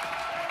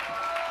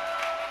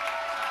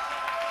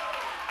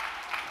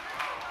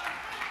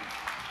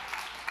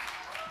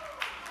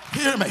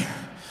 Hear me.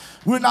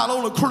 We're not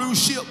on a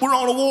cruise ship. We're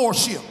on a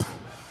warship.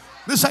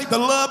 This ain't the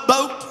love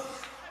boat.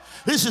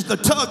 This is the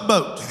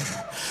tugboat.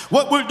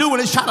 What we're doing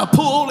is trying to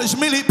pull as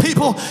many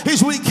people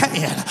as we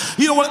can.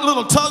 You know what a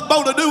little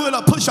tugboat will do?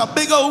 It'll push a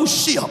big old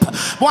ship.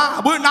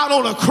 Why? We're not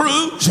on a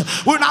cruise.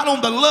 We're not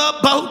on the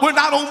love boat. We're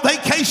not on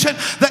vacation.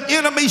 The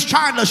enemy's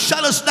trying to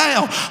shut us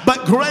down.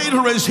 But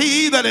greater is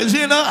he that is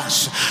in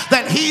us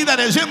than he that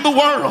is in the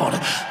world.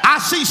 I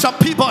see some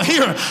people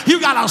here.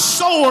 You got a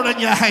sword in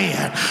your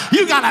hand.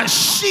 You got a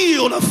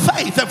shield of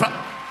faith.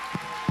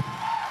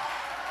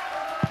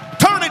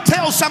 Turn and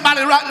tell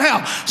somebody right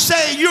now,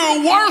 say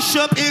your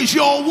worship is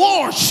your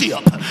warship.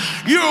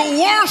 Your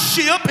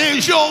worship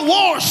is your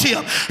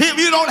warship. If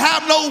you don't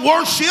have no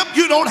worship,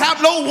 you don't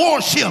have no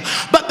warship.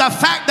 But the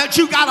fact that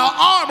you got an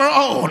armor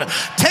on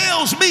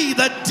tells me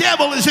the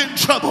devil is in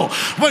trouble.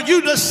 When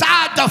you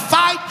decide to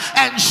fight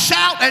and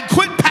shout and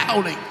quit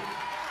pouting.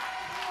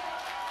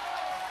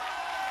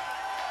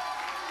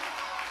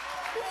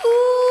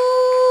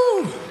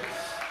 Ooh.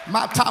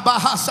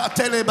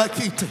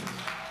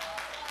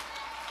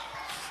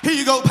 Here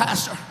you go,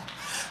 Pastor.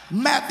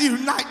 Matthew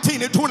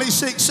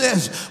 19:26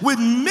 says, with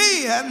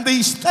men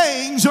these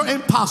things are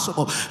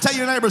impossible. Tell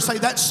your neighbor, say,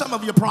 that's some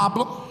of your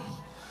problem.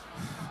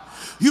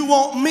 You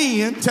want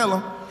men, tell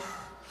them,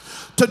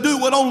 to do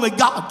what only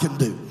God can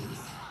do.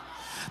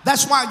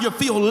 That's why you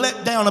feel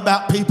let down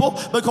about people,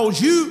 because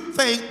you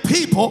think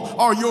people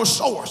are your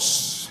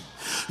source.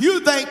 You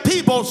think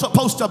people are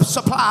supposed to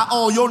supply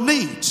all your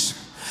needs.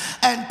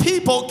 And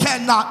people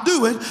cannot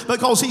do it,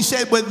 because he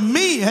said with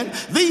men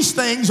these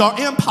things are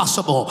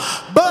impossible,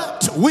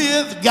 but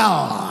with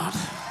God.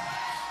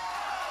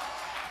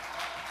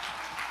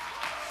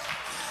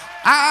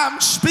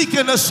 I'm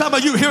speaking to some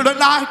of you here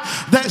tonight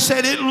that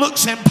said it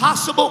looks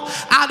impossible.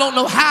 I don't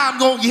know how I'm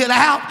going to get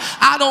out.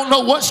 I don't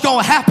know what's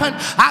going to happen.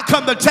 I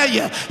come to tell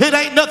you, it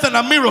ain't nothing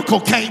a miracle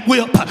can't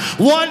whip.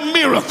 One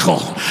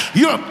miracle.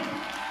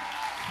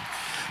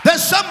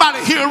 There's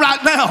somebody here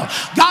right now.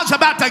 God's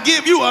about to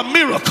give you a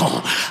miracle.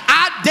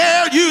 I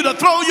dare you to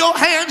throw your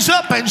hands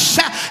up and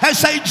shout and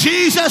say,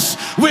 Jesus,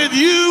 with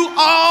you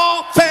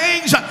all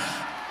things.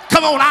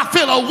 Come on, I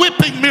feel a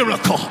whipping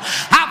miracle.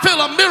 I feel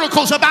a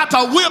miracle's about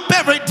to whip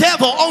every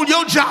devil on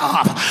your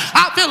job.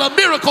 I feel a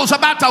miracle's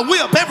about to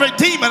whip every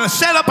demon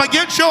set up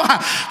against your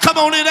house. Come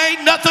on, it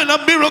ain't nothing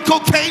a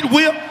miracle can't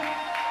whip.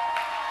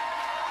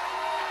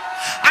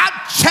 I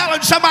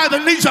challenge somebody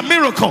that needs a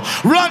miracle.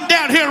 Run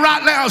down here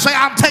right now and say,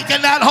 I'm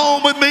taking that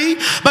home with me,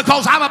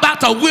 because I'm about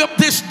to whip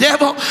this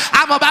devil.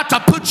 I'm about to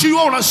put you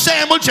on a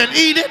sandwich and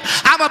eat it.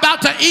 I'm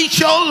about to eat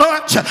your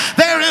lunch.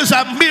 There is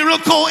a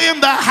miracle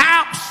in the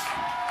house.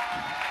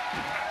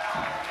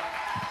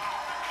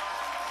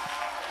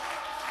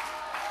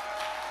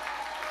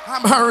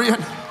 I'm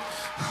hurrying.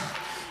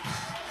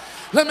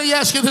 Let me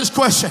ask you this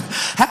question.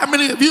 How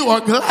many of you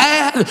are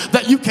glad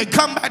that you can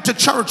come back to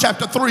church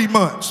after 3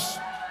 months?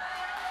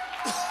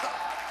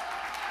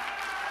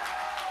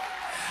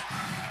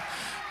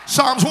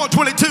 Psalms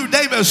 122,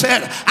 David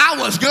said, I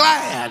was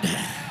glad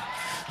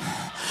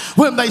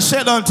when they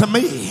said unto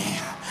me,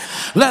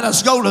 let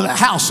us go to the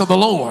house of the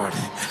Lord.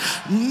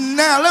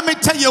 Now, let me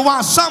tell you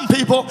why some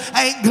people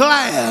ain't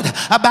glad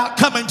about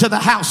coming to the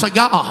house of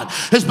God.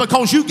 It's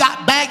because you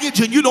got baggage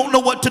and you don't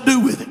know what to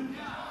do with it.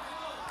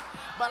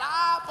 But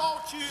I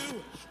bought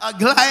you a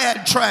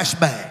glad trash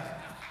bag,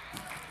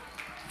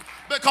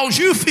 because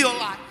you feel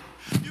like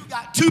you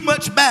got too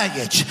much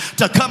baggage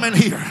to come in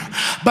here.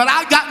 But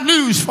I got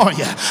news for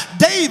you.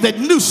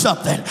 David knew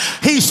something.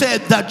 He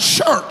said the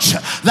church,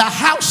 the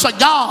house of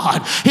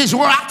God, is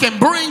where I can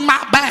bring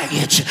my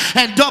baggage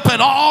and dump it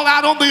all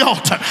out on the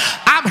altar.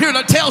 I'm here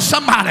to tell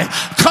somebody,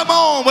 come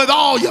on with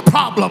all your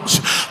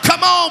problems.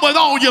 Come on with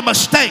all your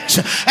mistakes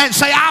and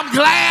say, I'm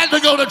glad to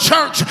go to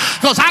church,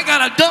 because I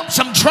got to dump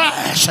some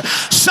trash.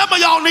 Some of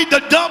y'all need to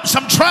dump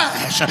some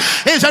trash.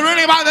 Is there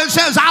anybody that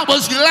says, I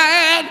was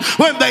glad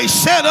when they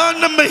said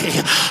unto me,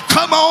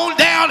 come on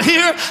down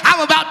here, I'm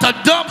about to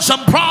dump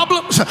some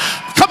problems?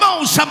 Come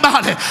on,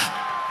 somebody.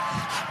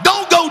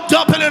 Don't go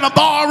dumping in a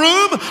bar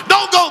room.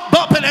 Don't go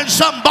bumping in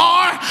some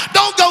bar.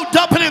 Don't go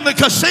dumping in the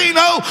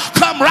casino.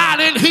 Come right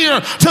in here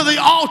to the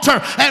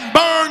altar and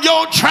burn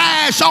your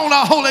trash on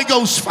a Holy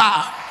Ghost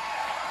fire.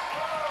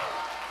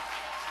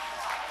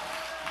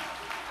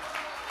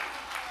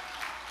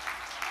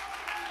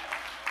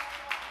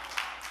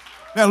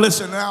 Now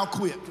listen, now I'll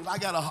quit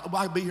because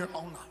I'll be here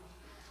all night.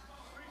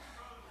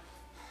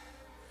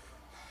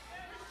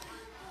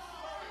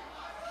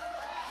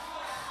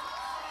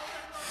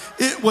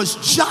 It was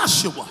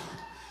Joshua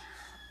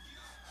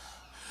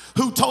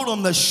who told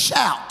them to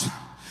shout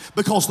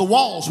because the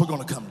walls were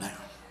going to come down.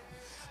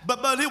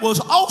 But it was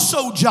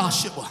also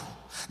Joshua,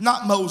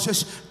 not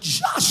Moses,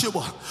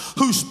 Joshua,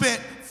 who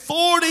spent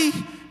 40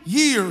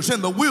 years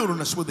in the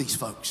wilderness with these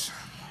folks.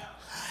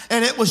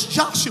 And it was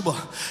Joshua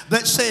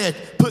that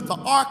said, put the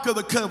Ark of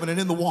the Covenant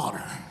in the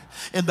water.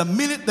 And the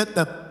minute that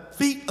the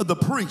feet of the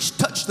priest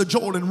touch the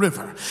Jordan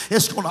River,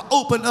 it's going to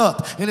open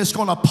up and it's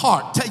going to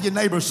part. Tell your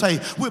neighbor, say,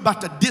 we're about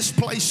to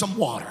displace some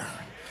water.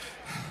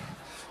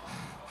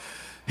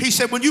 He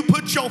said, when you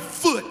put your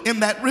foot in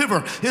that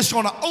river, it's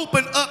going to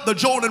open up the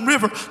Jordan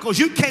River, because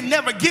you can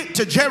never get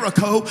to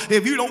Jericho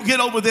if you don't get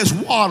over this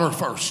water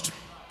first.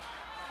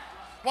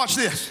 Watch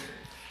this.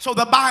 So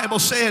the Bible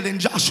said in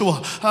Joshua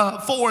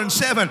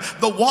 4:7,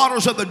 the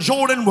waters of the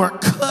Jordan were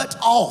cut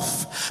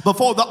off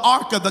before the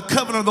Ark of the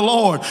Covenant of the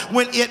Lord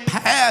when it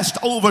passed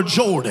over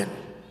Jordan.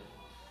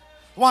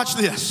 Watch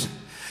this.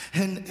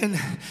 In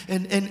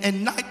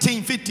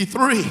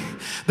 1953,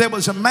 there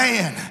was a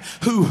man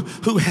who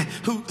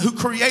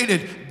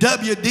created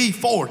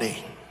WD-40.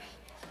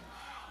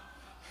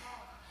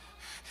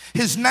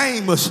 His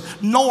name was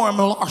Norm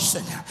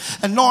Larson.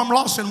 And Norm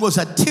Larson was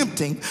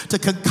attempting to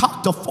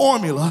concoct a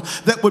formula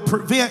that would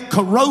prevent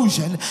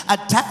corrosion, a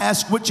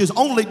task which is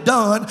only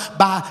done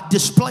by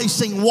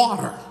displacing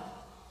water.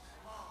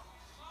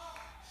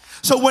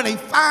 So when he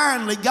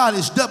finally got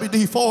his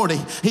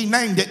WD-40, he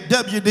named it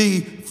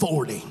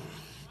WD-40.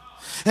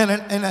 And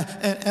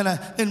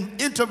an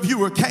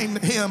interviewer came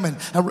to him, and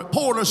a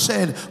reporter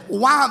said,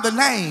 why the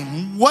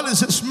name? What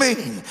does this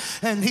mean?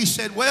 And he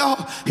said, well,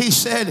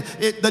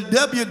 the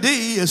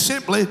WD is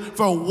simply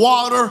for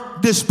water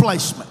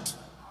displacement.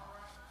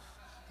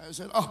 I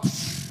said, oh.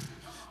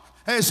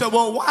 And he said,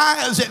 well,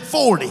 why is it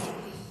 40?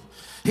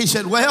 He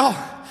said, well,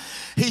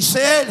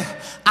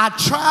 I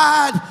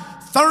tried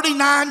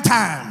 39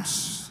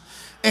 times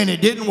and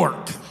it didn't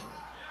work.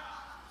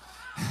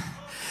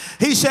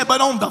 He said, but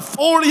on the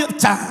 40th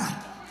time,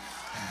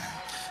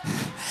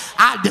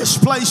 I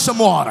displaced some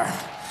water.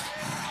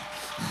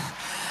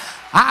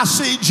 I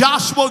see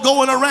Joshua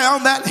going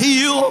around that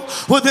hill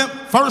with him.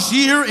 First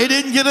year, it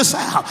didn't get us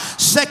out.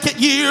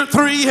 Second year,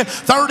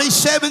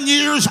 37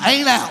 years,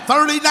 ain't out.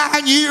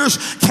 39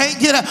 years, can't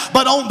get out.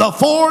 But on the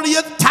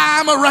 40th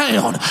time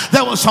around,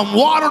 there was some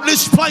water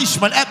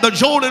displacement at the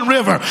Jordan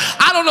River.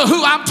 I don't know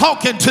who I'm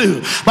talking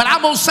to, but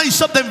I'm going to say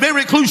something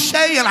very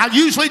cliche, and I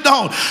usually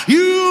don't.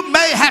 You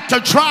may have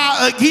to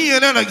try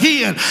again and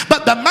again,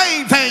 but the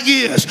main thing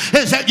is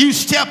that you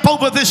step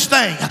over this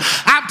thing.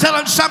 I'm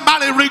telling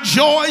somebody,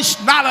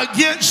 rejoice not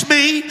against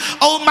me,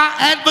 oh my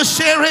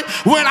adversary.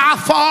 When I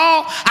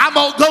fall, I'm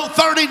going to go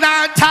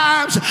 39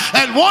 times,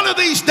 and one of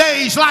these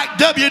days, like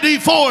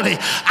WD-40,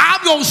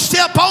 I'm going to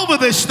step over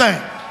this thing.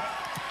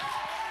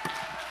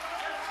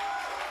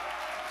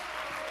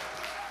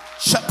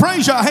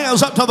 Praise your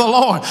hands up to the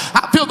Lord.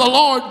 I feel the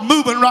Lord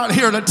moving right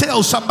here to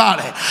tell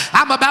somebody,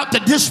 I'm about to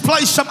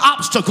displace some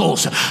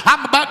obstacles.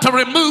 I'm about to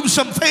remove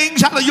some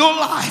things out of your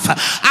life.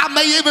 I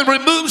may even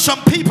remove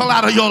some people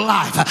out of your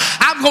life.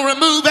 I'm going to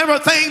remove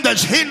everything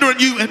that's hindering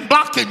you and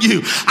blocking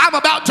you. I'm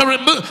about to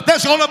remove,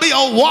 there's going to be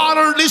a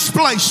water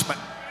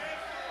displacement.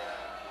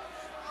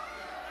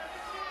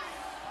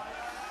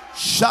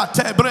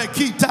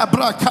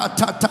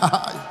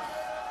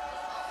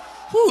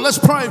 Ooh, let's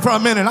pray for a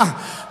minute.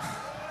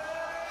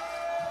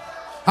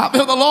 I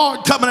feel the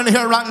Lord coming in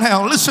here right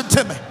now. Listen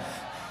to me.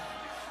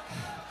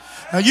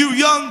 Now, you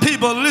young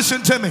people,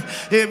 listen to me.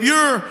 If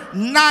you're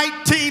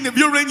 19, if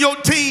you're in your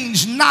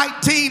teens,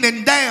 19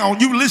 and down,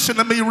 you listen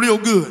to me real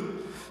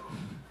good.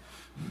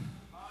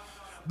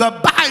 The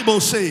Bible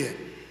said,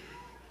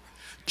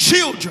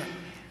 children,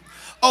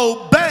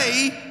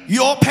 obey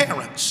your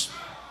parents.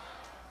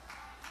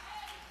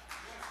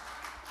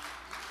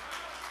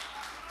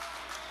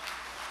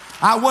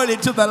 I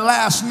waited till the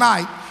last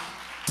night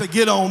to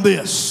get on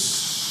this.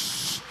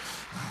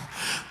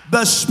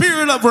 The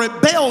spirit of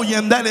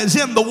rebellion that is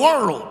in the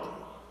world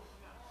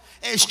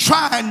is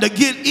trying to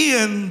get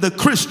in the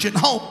Christian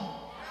home.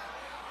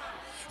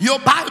 Your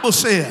Bible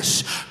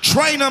says,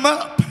 train them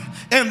up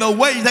in the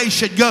way they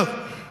should go,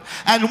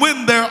 and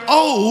when they're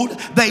old,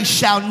 they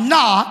shall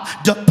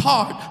not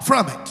depart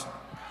from it.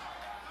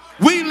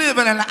 We live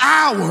in an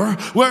hour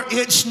where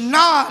it's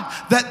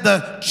not that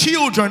the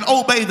children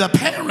obey the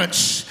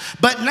parents,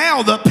 but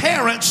now the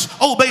parents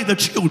obey the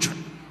children.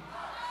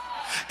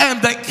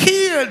 And the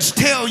kids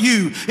tell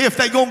you if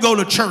they're going to go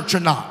to church or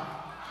not.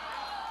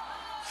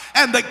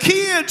 And the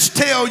kids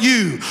tell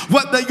you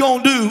what they're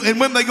going to do and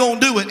when they're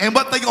going to do it and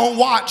what they're going to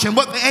watch and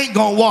what they ain't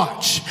going to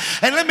watch.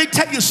 And let me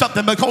tell you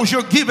something, because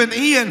you're giving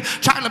in,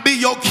 trying to be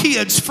your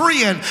kids'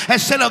 friend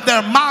instead of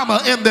their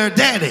mama and their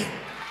daddy.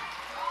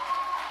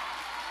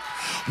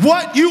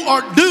 What you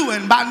are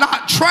doing by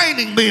not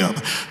training them,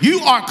 you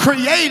are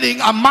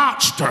creating a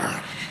monster.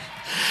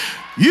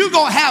 You're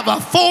going to have a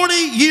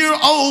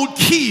 40-year-old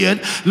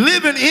kid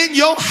living in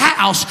your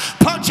house,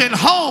 punching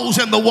holes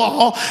in the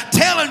wall,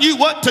 telling you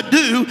what to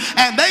do,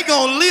 and they're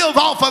going to live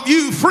off of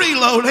you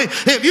freeloading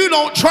if you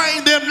don't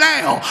train them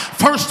now.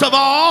 First of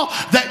all,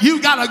 that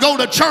you got to go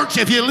to church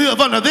if you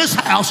live under this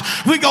house.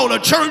 We go to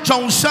church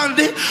on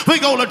Sunday. We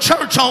go to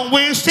church on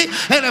Wednesday.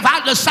 And if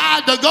I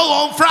decide to go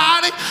on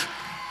Friday,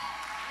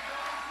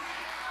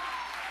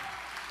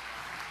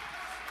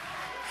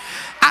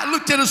 I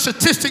looked at a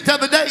statistic the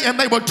other day, and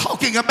they were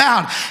talking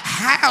about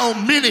how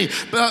many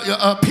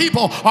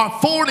people are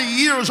 40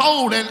 years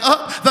old and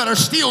up that are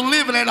still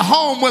living at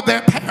home with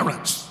their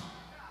parents.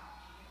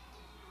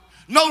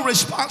 No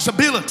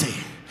responsibility.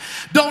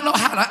 Don't know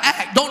how to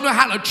act, don't know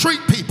how to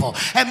treat people.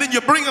 And then you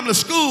bring them to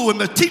school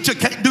and the teacher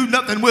can't do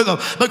nothing with them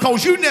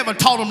because you never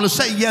taught them to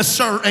say yes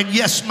sir and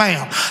yes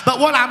ma'am. But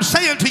what I'm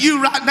saying to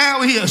you right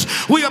now is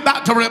we're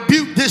about to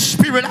rebuke this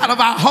spirit out of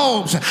our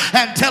homes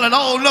and tell it,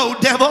 oh no,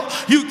 devil,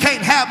 you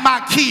can't have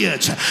my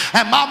kids.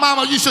 And my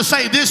mama used to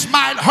say, this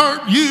might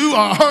hurt you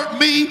or hurt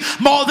me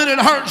more than it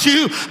hurts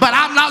you, but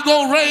I'm not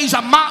going to raise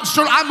a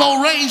monster, I'm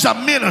going to raise a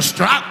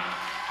minister.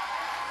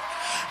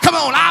 Come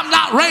on, I'm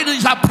not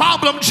raising a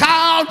problem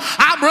child.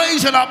 I'm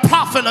raising a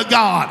prophet of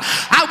God.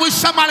 I wish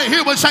somebody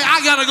here would say,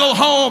 I got to go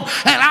home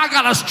and I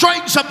got to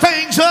straighten some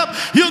things up.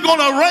 You're going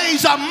to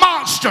raise a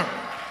monster.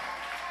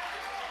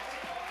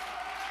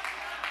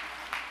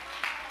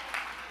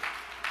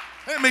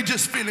 Let me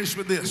just finish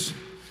with this.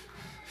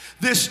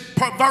 This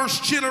perverse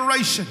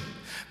generation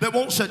that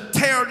wants to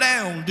tear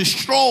down,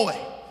 destroy,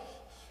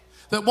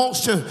 that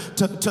wants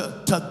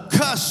to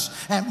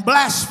cuss and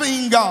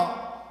blaspheme God.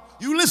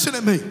 You listen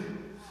to me.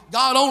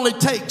 God only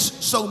takes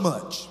so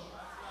much.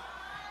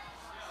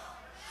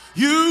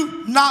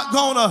 You not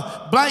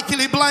gonna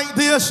blankety blank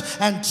this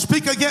and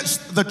speak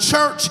against the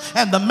church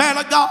and the man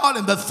of God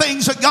and the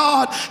things of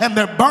God, and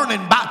they're burning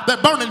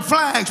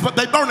flags, but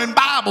they're burning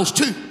Bibles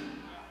too.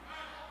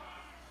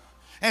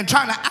 And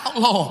trying to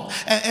outlaw.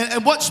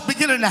 And what's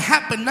beginning to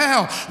happen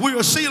now, we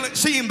are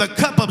seeing the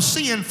cup of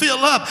sin fill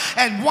up.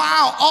 And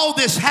while all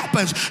this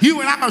happens,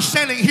 you and I are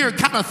standing here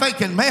kind of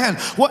thinking, man,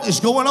 what is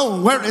going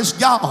on? Where is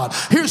God?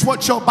 Here's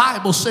what your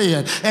Bible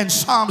said in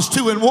Psalms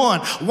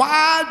 2:1.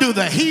 Why do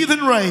the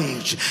heathen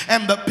rage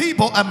and the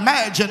people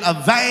imagine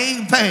a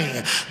vain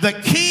thing?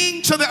 The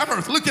kings of the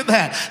earth, look at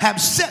that,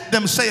 have set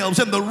themselves,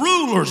 and the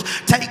rulers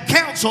take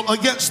counsel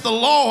against the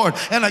Lord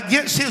and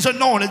against his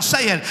anointed,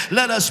 saying,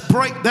 let us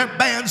break their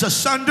bands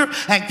asunder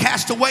and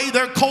cast away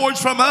their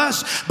cords from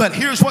us. But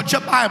here's what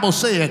your Bible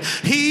said.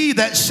 He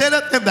that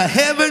sitteth in the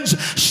heavens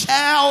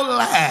shall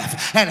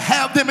laugh and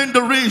have them in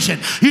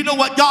derision. You know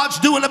what God's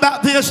doing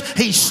about this?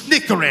 He's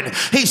snickering.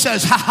 He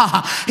says, ha ha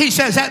ha. He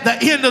says, at the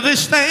end of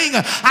this thing,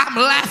 I'm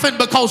laughing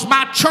because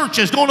my church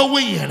is going to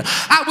win.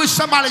 I wish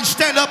somebody'd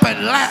stand up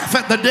and laugh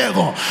at the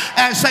devil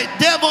and say,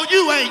 devil,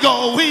 you ain't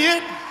going to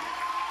win.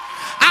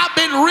 I've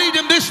been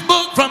reading this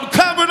book from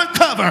cover to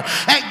cover,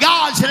 and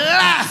God's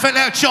laughing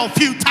at your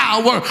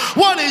futile work.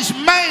 What is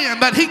man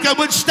that he can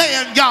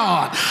withstand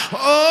God?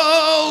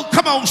 Oh,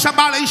 come on,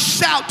 somebody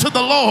shout to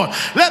the Lord.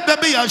 Let there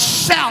be a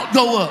shout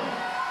go up.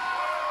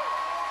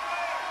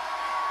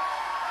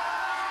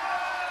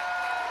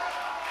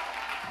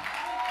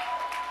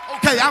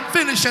 Okay, I'm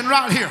finishing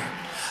right here.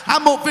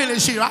 I'm going to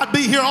finish here. I'd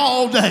be here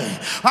all day.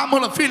 I'm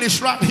going to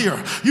finish right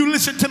here. You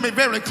listen to me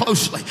very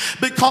closely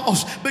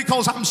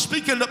because I'm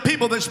speaking to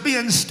people that's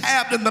being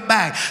stabbed in the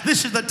back.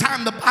 This is the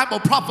time the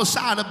Bible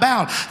prophesied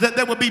about that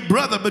there would be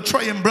brother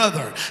betraying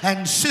brother,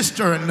 and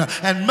sister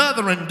and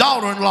mother and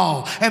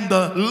daughter-in-law, and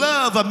the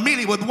love of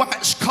many would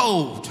wax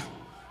cold.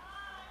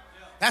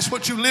 That's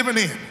what you're living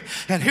in.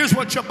 And here's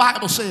what your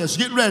Bible says.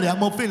 Get ready. I'm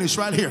going to finish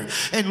right here.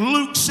 In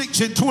Luke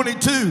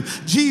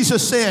 6:22,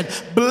 Jesus said,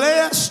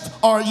 blessed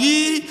are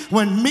ye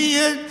when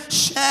men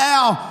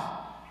shall.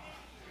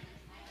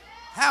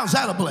 How's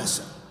that a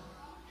blessing?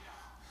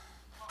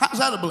 How's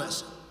that a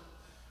blessing?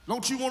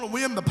 Don't you want to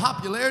win the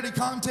popularity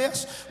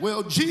contest?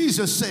 Well,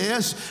 Jesus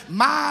says,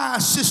 my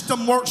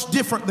system works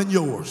different than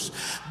yours.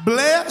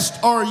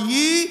 Blessed are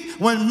ye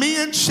when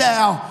men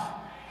shall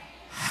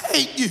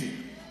hate you,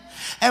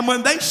 and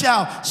when they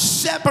shall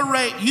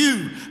separate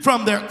you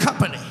from their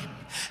company,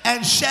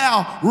 and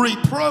shall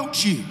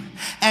reproach you,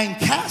 and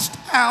cast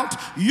out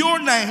your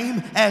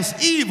name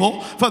as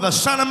evil for the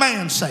Son of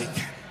Man's sake.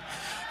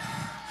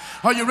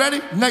 Are you ready?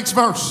 Next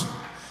verse.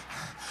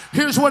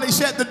 Here's what he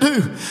said to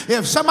do.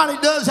 If somebody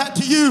does that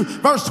to you,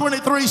 verse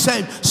 23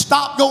 said,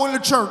 stop going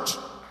to church.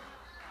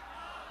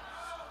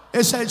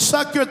 It said,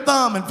 suck your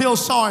thumb and feel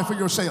sorry for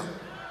yourself.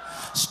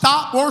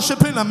 Stop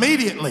worshiping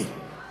immediately.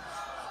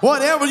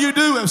 Whatever you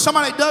do, if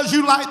somebody does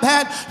you like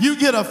that, you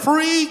get a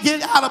free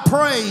get out of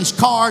praise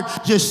card.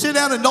 Just sit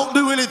down and don't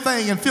do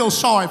anything and feel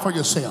sorry for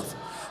yourself.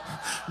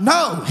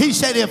 No, he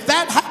said, if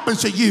that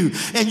happens to you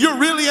and you're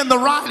really in the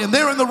right and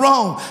they're in the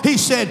wrong, he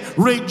said,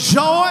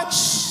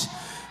 rejoice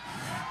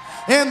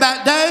in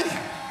that day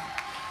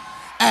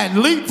and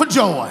leap for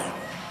joy.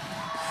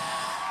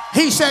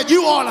 He said,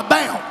 you ought to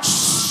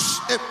bounce.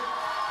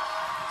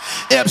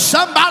 If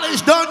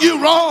somebody's done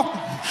you wrong,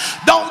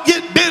 Don't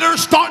get bitter,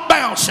 start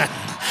bouncing.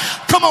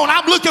 Come on,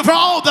 I'm looking for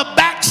all the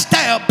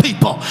backstab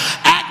people.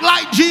 Act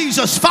like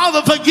Jesus.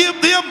 Father,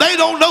 forgive them. They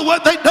don't know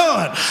what they've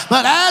done.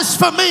 But as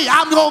for me,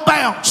 I'm going to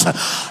bounce.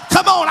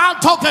 Come on,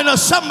 I'm talking to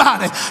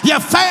somebody. Your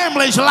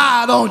family's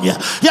lied on you.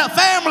 Your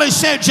family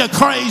said you're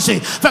crazy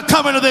for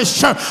coming to this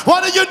church.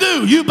 What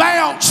do? You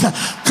bounce.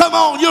 Come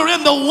on, you're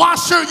in the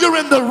washer, you're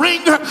in the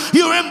wringer,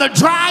 you're in the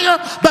dryer.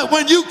 But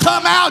when you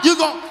come out, you're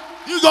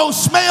going to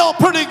smell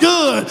pretty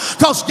good,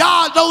 because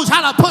God knows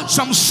how to put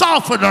some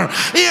softener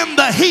in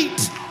the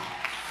heat.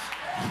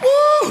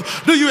 Woo.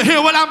 Do you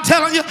hear what I'm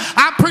telling you?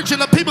 I'm preaching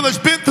to people that's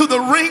been through the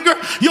ringer.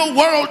 Your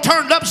world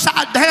turned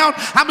upside down.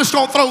 I'm just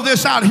going to throw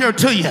this out here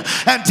to you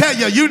and tell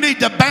you, you need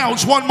to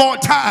bounce one more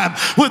time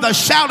with a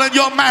shout in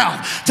your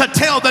mouth to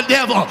tell the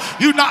devil,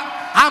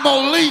 I'm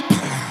going to leap.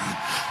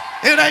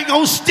 It ain't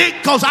going to stick,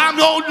 because I'm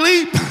going to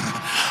leap.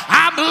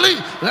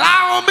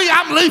 Lie on me,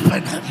 I'm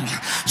leaping.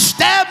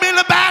 Stab me in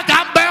the back,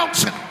 I'm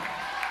bouncing.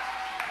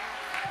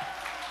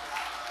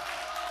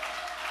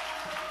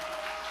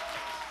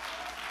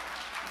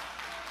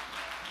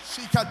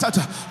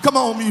 Come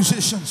on,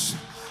 musicians.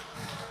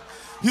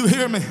 You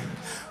hear me?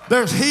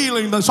 There's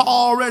healing that's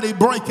already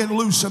breaking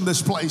loose in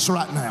this place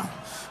right now.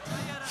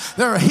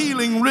 There are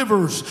healing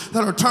rivers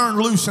that are turned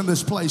loose in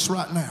this place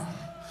right now.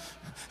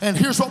 And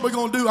here's what we're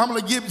going to do. I'm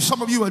going to give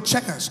some of you a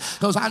chance,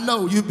 because I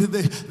know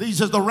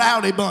these are the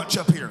rowdy bunch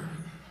up here.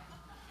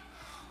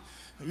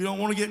 You don't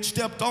want to get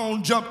stepped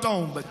on, jumped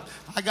on, but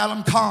I got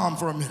them calm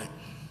for a minute.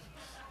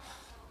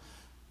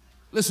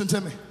 Listen to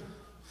me.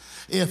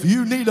 If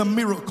you need a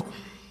miracle,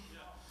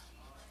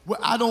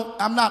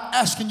 I'm not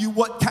asking you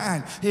what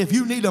kind. If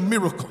you need a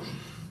miracle,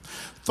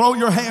 throw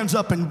your hands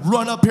up and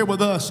run up here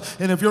with us.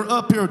 And if you're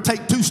up here,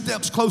 take 2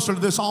 steps closer to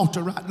this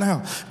altar right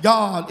now.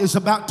 God is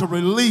about to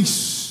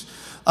release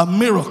a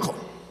miracle.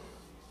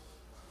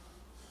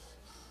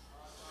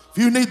 If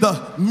you need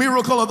the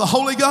miracle of the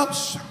Holy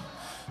Ghost,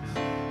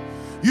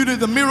 you need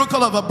the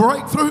miracle of a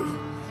breakthrough,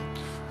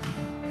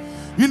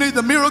 you need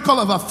the miracle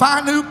of a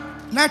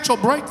financial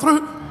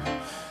breakthrough,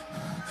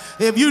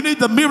 if you need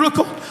the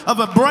miracle of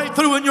a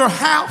breakthrough in your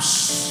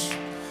house,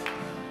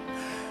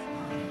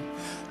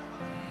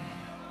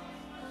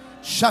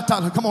 shout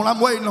out. Come on, I'm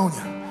waiting on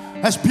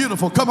you. That's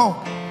beautiful. Come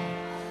on.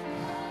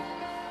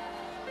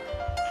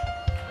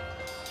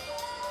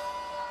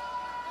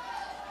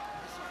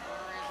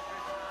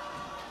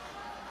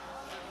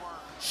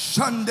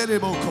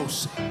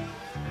 Shanderebokose.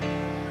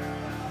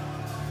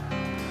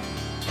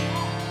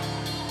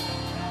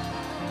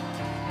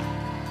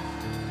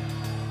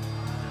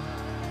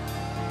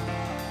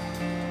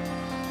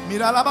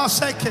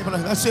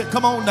 That's it.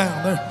 Come on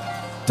down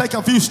there. Take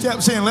a few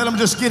steps in. Let them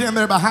just get in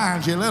there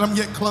behind you. Let them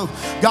get close.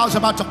 God's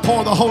about to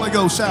pour the Holy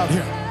Ghost out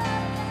here.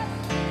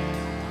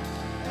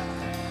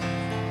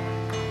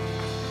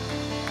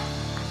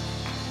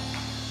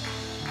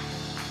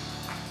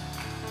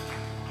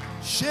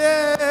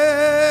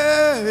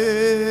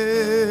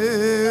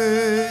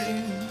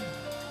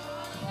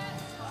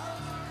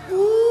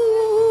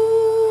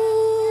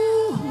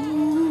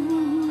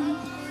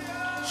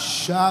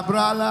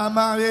 Shabra la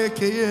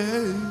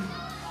mareke.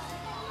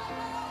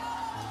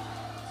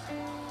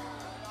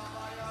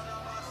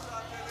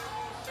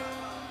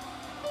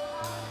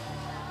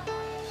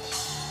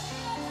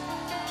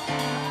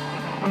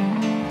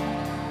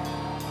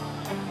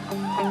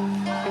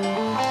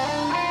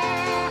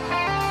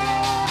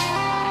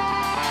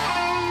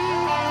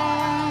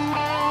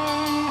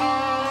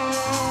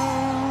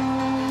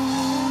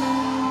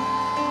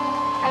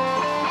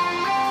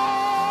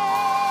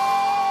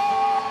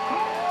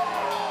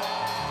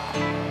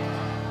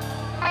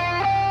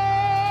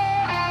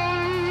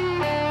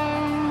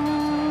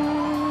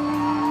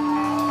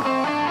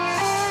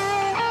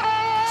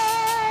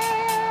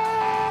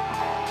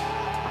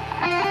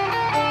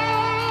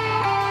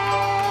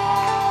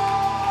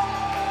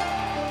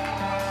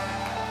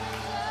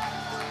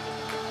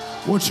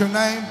 What's your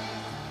name?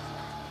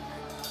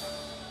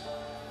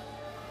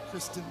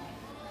 Kristen.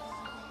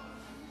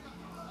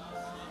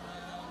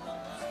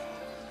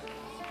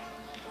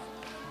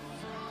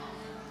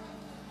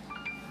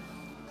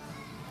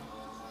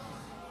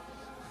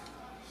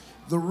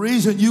 The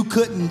reason you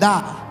couldn't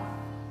die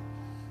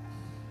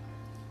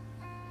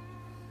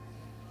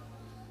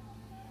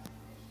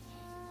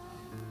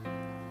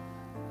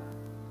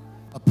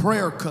a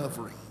prayer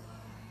covering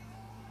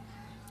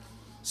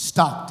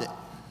stopped it.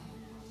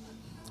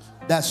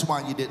 That's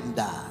why you didn't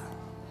die.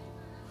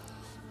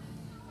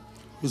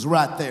 It was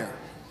right there.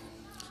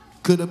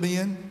 Could have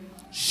been,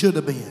 should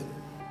have been.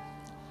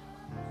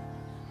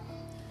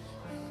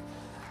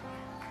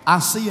 I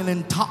see an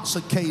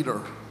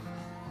intoxicator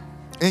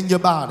in your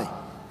body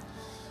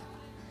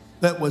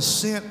that was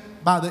sent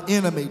by the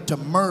enemy to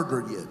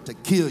murder you, to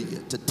kill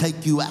you, to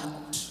take you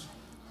out.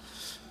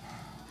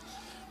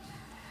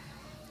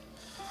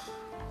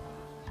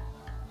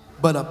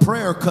 But a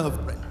prayer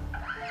covering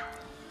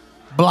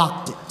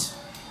blocked it.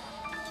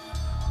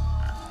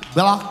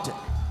 Blocked it.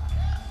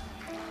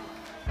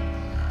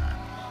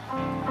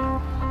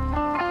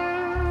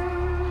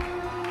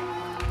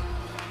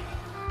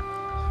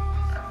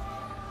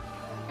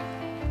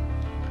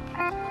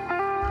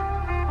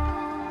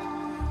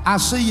 I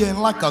see you in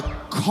like a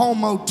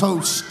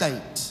comatose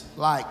state,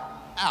 like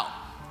out.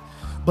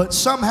 But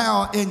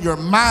somehow in your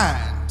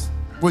mind,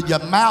 where your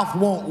mouth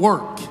won't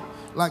work,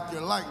 like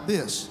you're like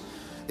this,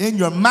 in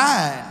your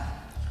mind,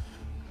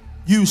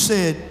 you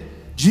said,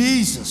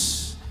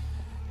 Jesus,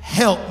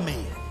 help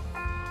me.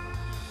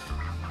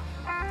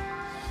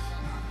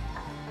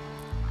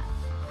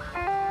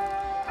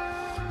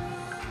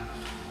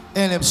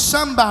 And if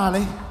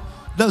somebody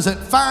doesn't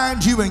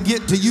find you and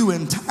get to you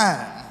in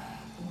time,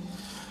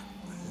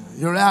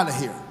 you're out of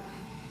here.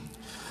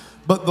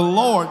 But the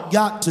Lord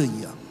got to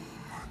you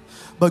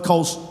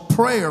because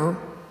prayer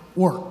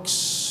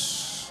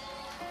works.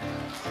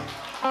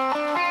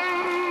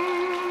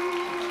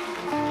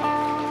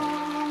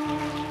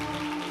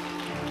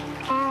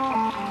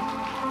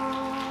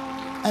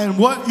 And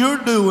what you're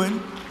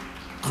doing,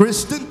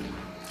 Kristen,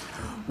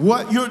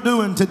 what you're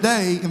doing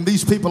today, and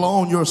these people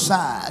are on your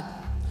side,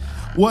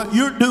 what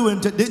you're doing,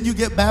 didn't you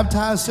get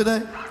baptized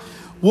today?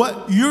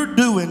 What you're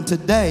doing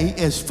today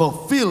is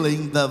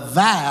fulfilling the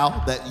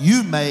vow that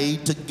you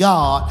made to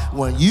God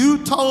when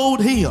you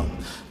told him,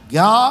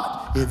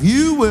 God, if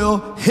you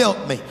will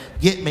help me,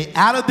 get me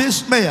out of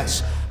this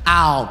mess,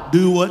 I'll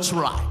do what's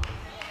right.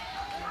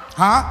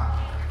 Huh?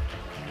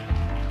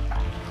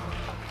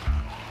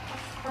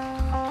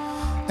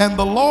 And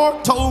the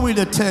Lord told me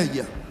to tell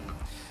you,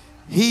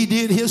 he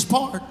did his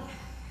part.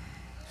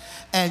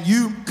 And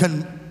you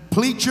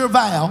complete your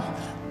vow.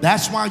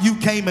 That's why you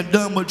came and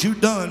done what you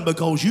done,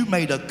 because you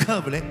made a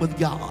covenant with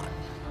God.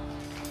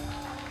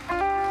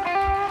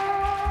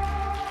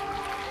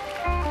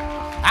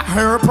 I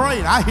hear her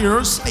praying. I hear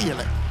her saying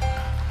it.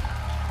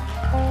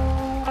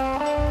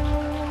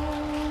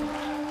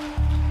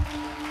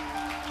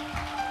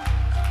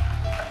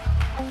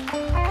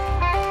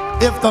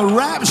 If the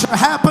rapture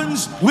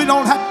happens, we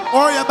don't have to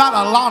worry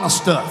about a lot of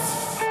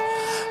stuff.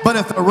 But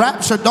if the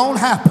rapture don't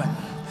happen,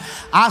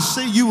 I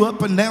see you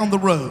up and down the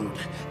road,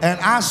 and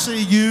I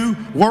see you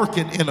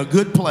working in a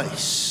good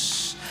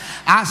place.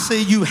 I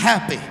see you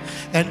happy.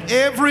 And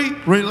every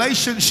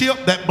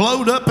relationship that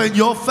blowed up in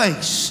your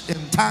face in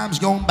times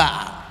gone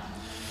by.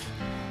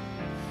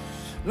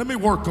 Let me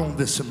work on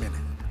this a minute.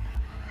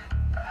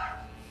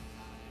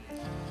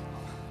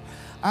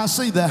 I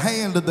see the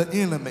hand of the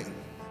enemy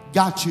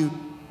got you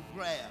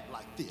grabbed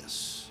like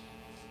this,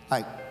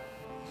 like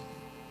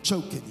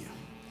choking you.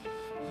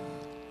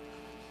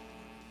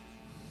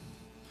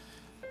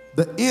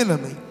 The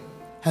enemy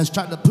has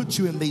tried to put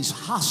you in these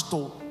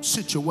hostile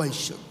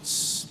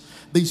situations,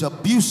 these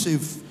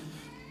abusive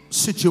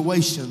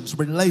situations,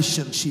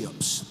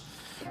 relationships,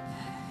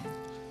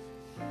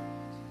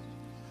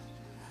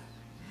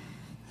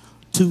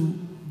 to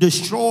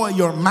destroy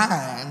your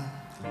mind,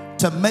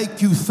 to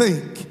make you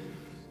think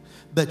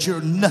that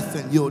you're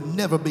nothing, you'll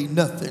never be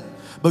nothing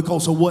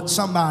because of what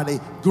somebody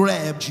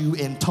grabbed you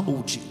and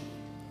told you.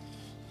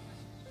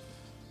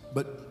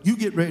 But you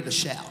get ready to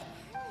shout.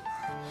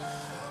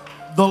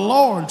 The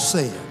Lord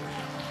said,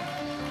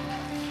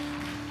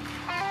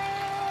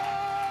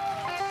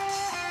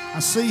 I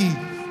see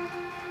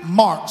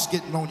marks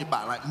getting on your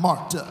body, like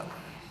marked up.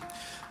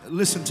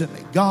 Listen to me.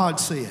 God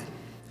said,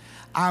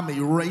 I'm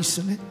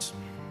erasing it,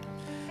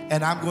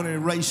 and I'm going to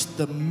erase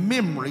the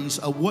memories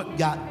of what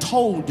got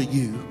told to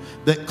you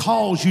that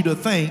caused you to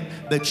think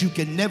that you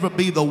can never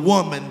be the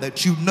woman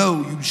that you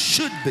know you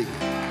should be.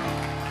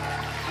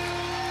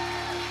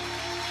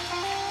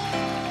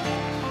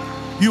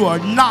 You are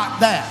not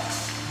that.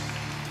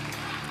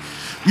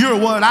 You're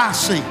what I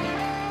see.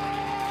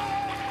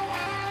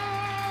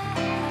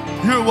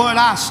 You're what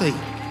I see.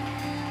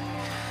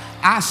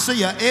 I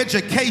see an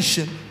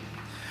education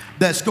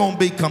that's going to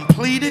be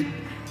completed.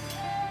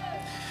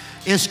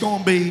 It's going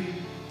to be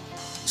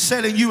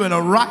setting you in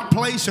a right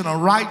place, in a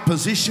right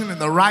position, in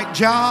the right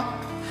job.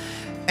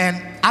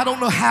 And I don't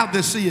know how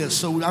this is,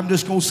 so I'm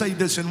just going to say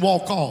this and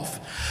walk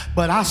off.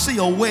 But I see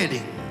a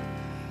wedding.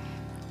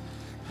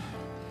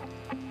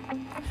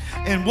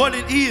 And what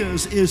it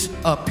is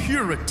a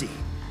purity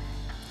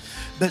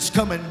that's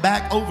coming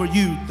back over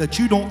you, that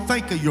you don't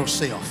think of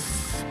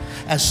yourself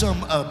as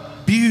some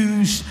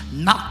abused,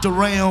 knocked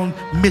around,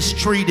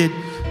 mistreated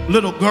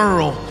little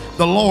girl.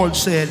 The Lord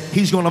said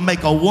he's going to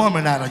make a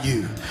woman out of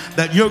you,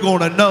 that you're going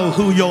to know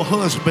who your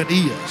husband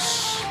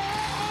is.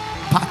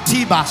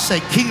 Patiba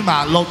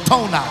sekima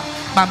lotona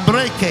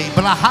mambreke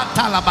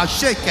brahata la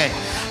basheke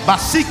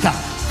basika.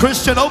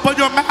 Christian, open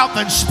your mouth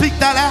and speak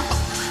that out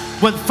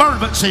with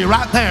fervency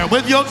right there,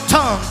 with your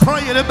tongue,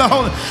 praying in the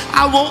Holy.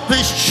 I want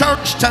this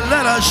church to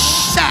let us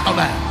shout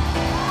out.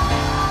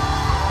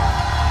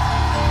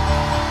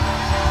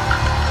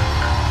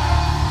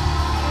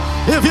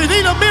 If you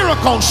need a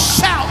miracle,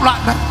 shout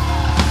right now.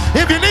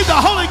 If you need the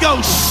Holy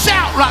Ghost,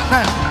 shout right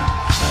now.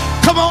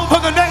 Come on for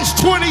the next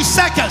 20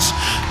 seconds.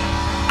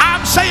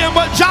 I'm saying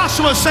what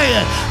Joshua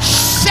said.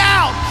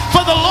 Shout,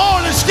 for the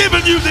Lord has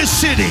given you this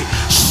city.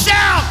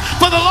 Shout,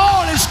 for the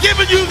Lord has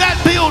given you that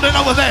building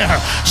over there.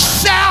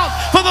 Shout,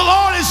 for the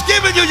Lord has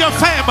given you your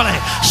family.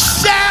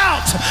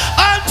 Shout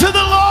unto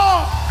the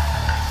Lord.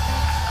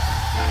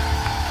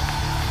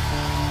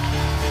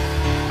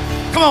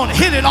 Come on,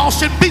 hit it,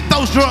 Austin. Beat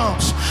those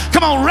drums.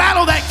 Come on,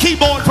 rattle that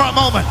keyboard for a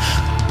moment.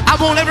 I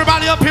want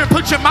everybody up here,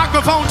 put your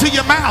microphone to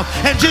your mouth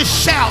and just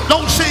shout.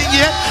 Don't sing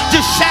yet,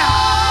 just shout.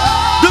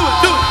 Do it,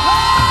 do it.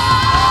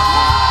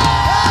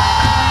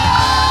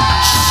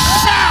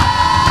 Shout.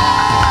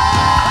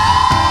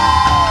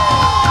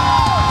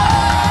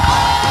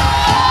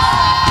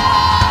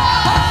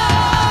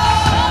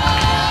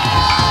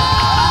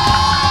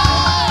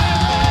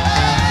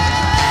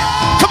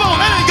 Come on,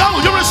 let it go.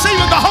 You're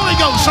receiving the Holy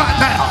Ghost right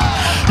now.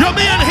 You're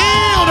being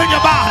healed in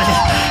your body.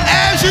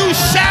 As you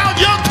shout,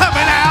 you're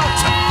coming out.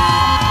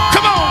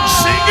 Come on,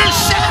 singers,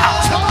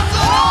 shout.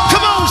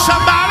 Come on,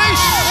 somebody.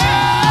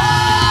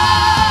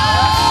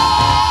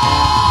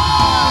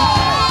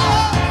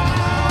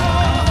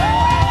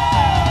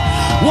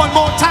 One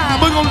more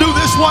time. We're going to do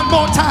this one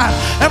more time.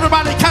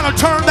 Everybody kind of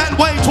turn that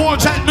way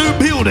towards that new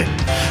building.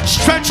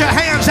 Stretch your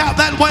hands out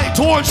that way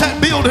towards that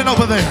building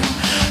over there.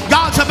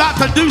 God's about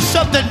to do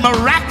something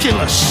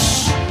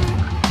miraculous.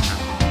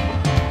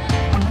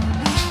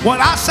 When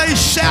I say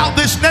shout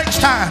this next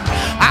time,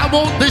 I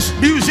want these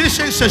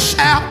musicians to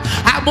shout.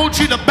 I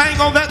want you to bang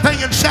on that thing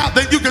and shout.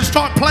 Then you can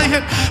start playing.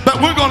 But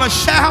we're going to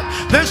shout.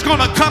 There's going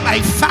to come a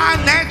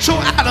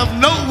financial out of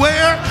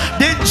nowhere,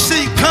 didn't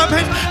see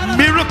coming,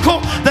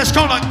 miracle that's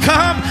going to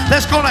come,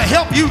 that's going to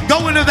help you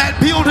go into that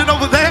building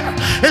over there.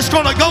 It's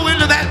going to go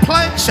into that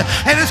place,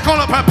 and it's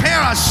going to prepare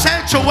a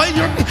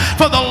sanctuary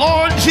for the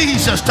Lord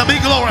Jesus to be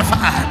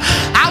glorified.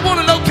 I want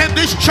to know, can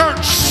this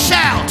church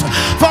shout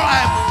for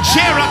a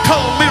Jericho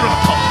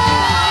miracle?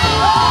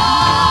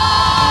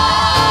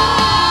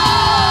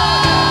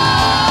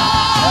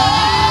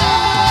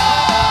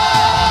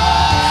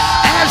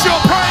 As your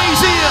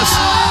praise is,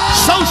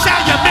 so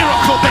shall your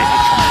miracle be.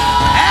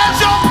 As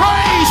your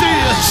praise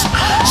is,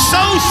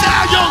 so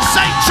shall your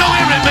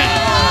sanctuary be.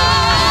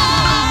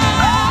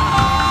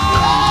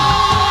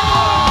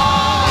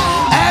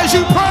 As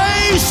you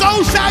praise,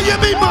 so shall you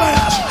be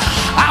blessed.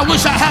 I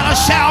wish I had a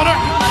shouter.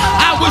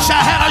 I wish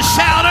I had a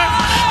shouter.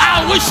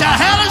 I wish I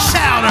had a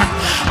shouter.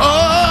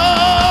 Oh,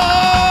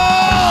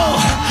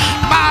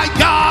 my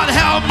God,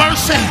 have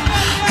mercy.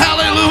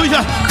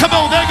 Hallelujah. Come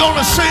on, they're going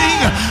to sing.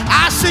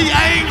 I see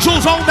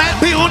angels on that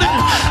building.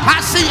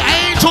 I see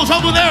angels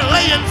over there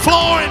laying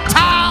floor and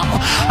tile.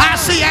 I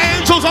see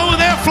angels over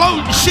there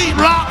floating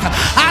sheetrock.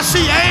 I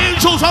see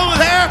angels over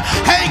there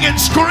hanging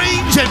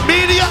screens and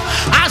media.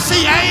 I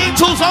see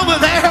angels over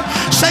there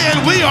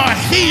saying, we are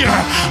here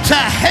to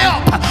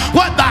help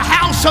what the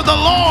house of the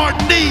Lord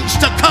needs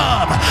to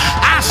come.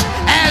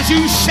 As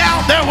you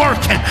shout, they're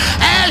working.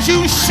 As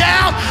you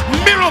shout,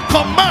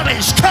 miracle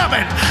money's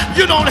coming.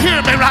 You don't hear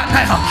me right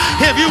now.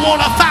 If you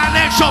want a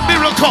financial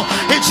miracle,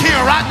 it's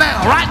here right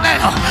now, right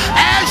now.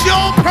 As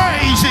your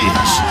praise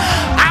is,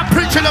 I'm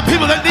preaching to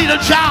people that need a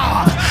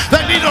job,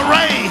 that need a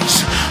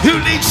raise, who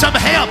need some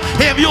help.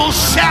 If you'll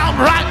shout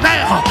right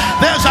now,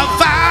 there's a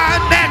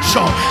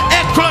financial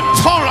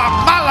ekratora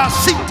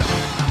malasita.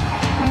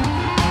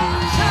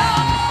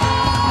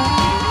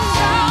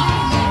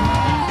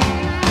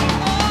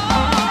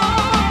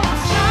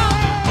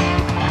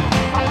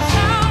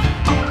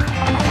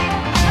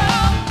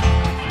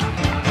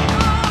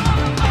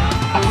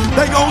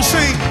 They gonna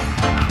sing.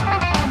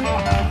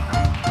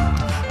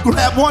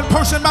 Grab one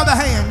person by the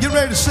hand. Get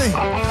ready to sing.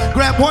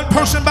 Grab one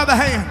person by the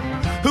hand.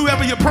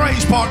 Whoever your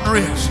praise partner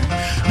is.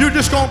 You're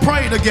just gonna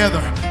pray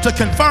together to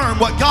confirm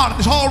what God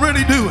is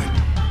already doing.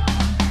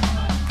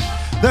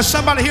 There's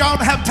somebody here, I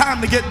don't have time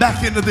to get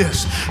back into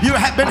this. You've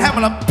been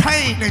having a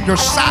pain in your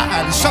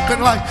side, something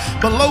like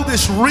below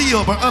this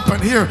rib or up in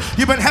here.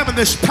 You've been having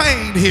this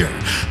pain here.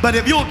 But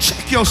if you'll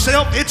check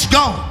yourself, it's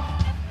gone.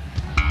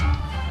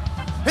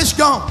 It's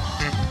gone.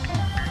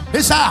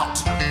 It's out.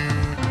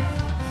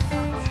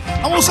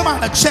 I want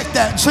somebody to check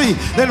that and see.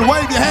 Then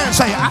wave your hand and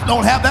say, I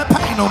don't have that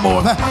pain no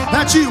more.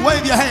 That's you.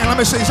 Wave your hand. Let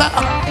me see. It's out.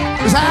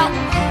 It's out.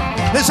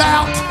 It's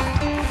out.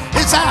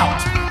 It's out.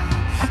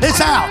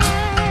 It's out.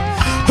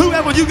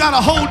 Whoever you got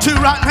a hold to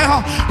right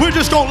now, we're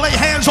just going to lay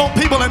hands on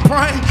people and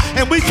pray,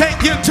 and we can't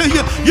get to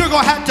you. You're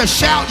going to have to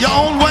shout your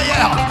own way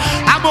out.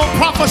 I'm going to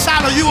prophesy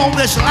to you on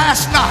this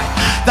last night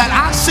that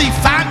I see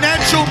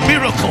financial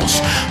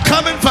miracles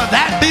coming for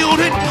that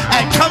building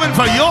and coming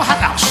for your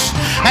house.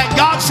 And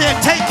God said,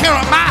 take care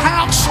of my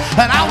house,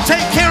 and I'll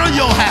take care of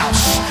your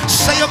house,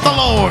 saith the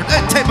Lord.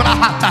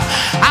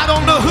 I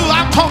don't know who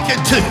I'm talking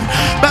to,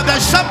 but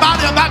there's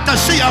somebody about to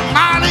see a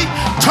mighty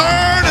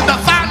turn in the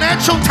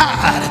financial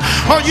tide.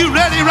 Are you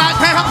ready right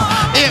now?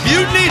 If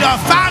you need a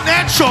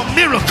financial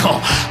miracle,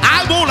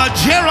 I want a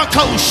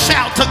Jericho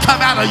shout to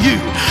come out of you.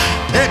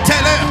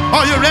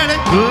 Are you ready?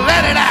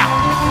 Let it out.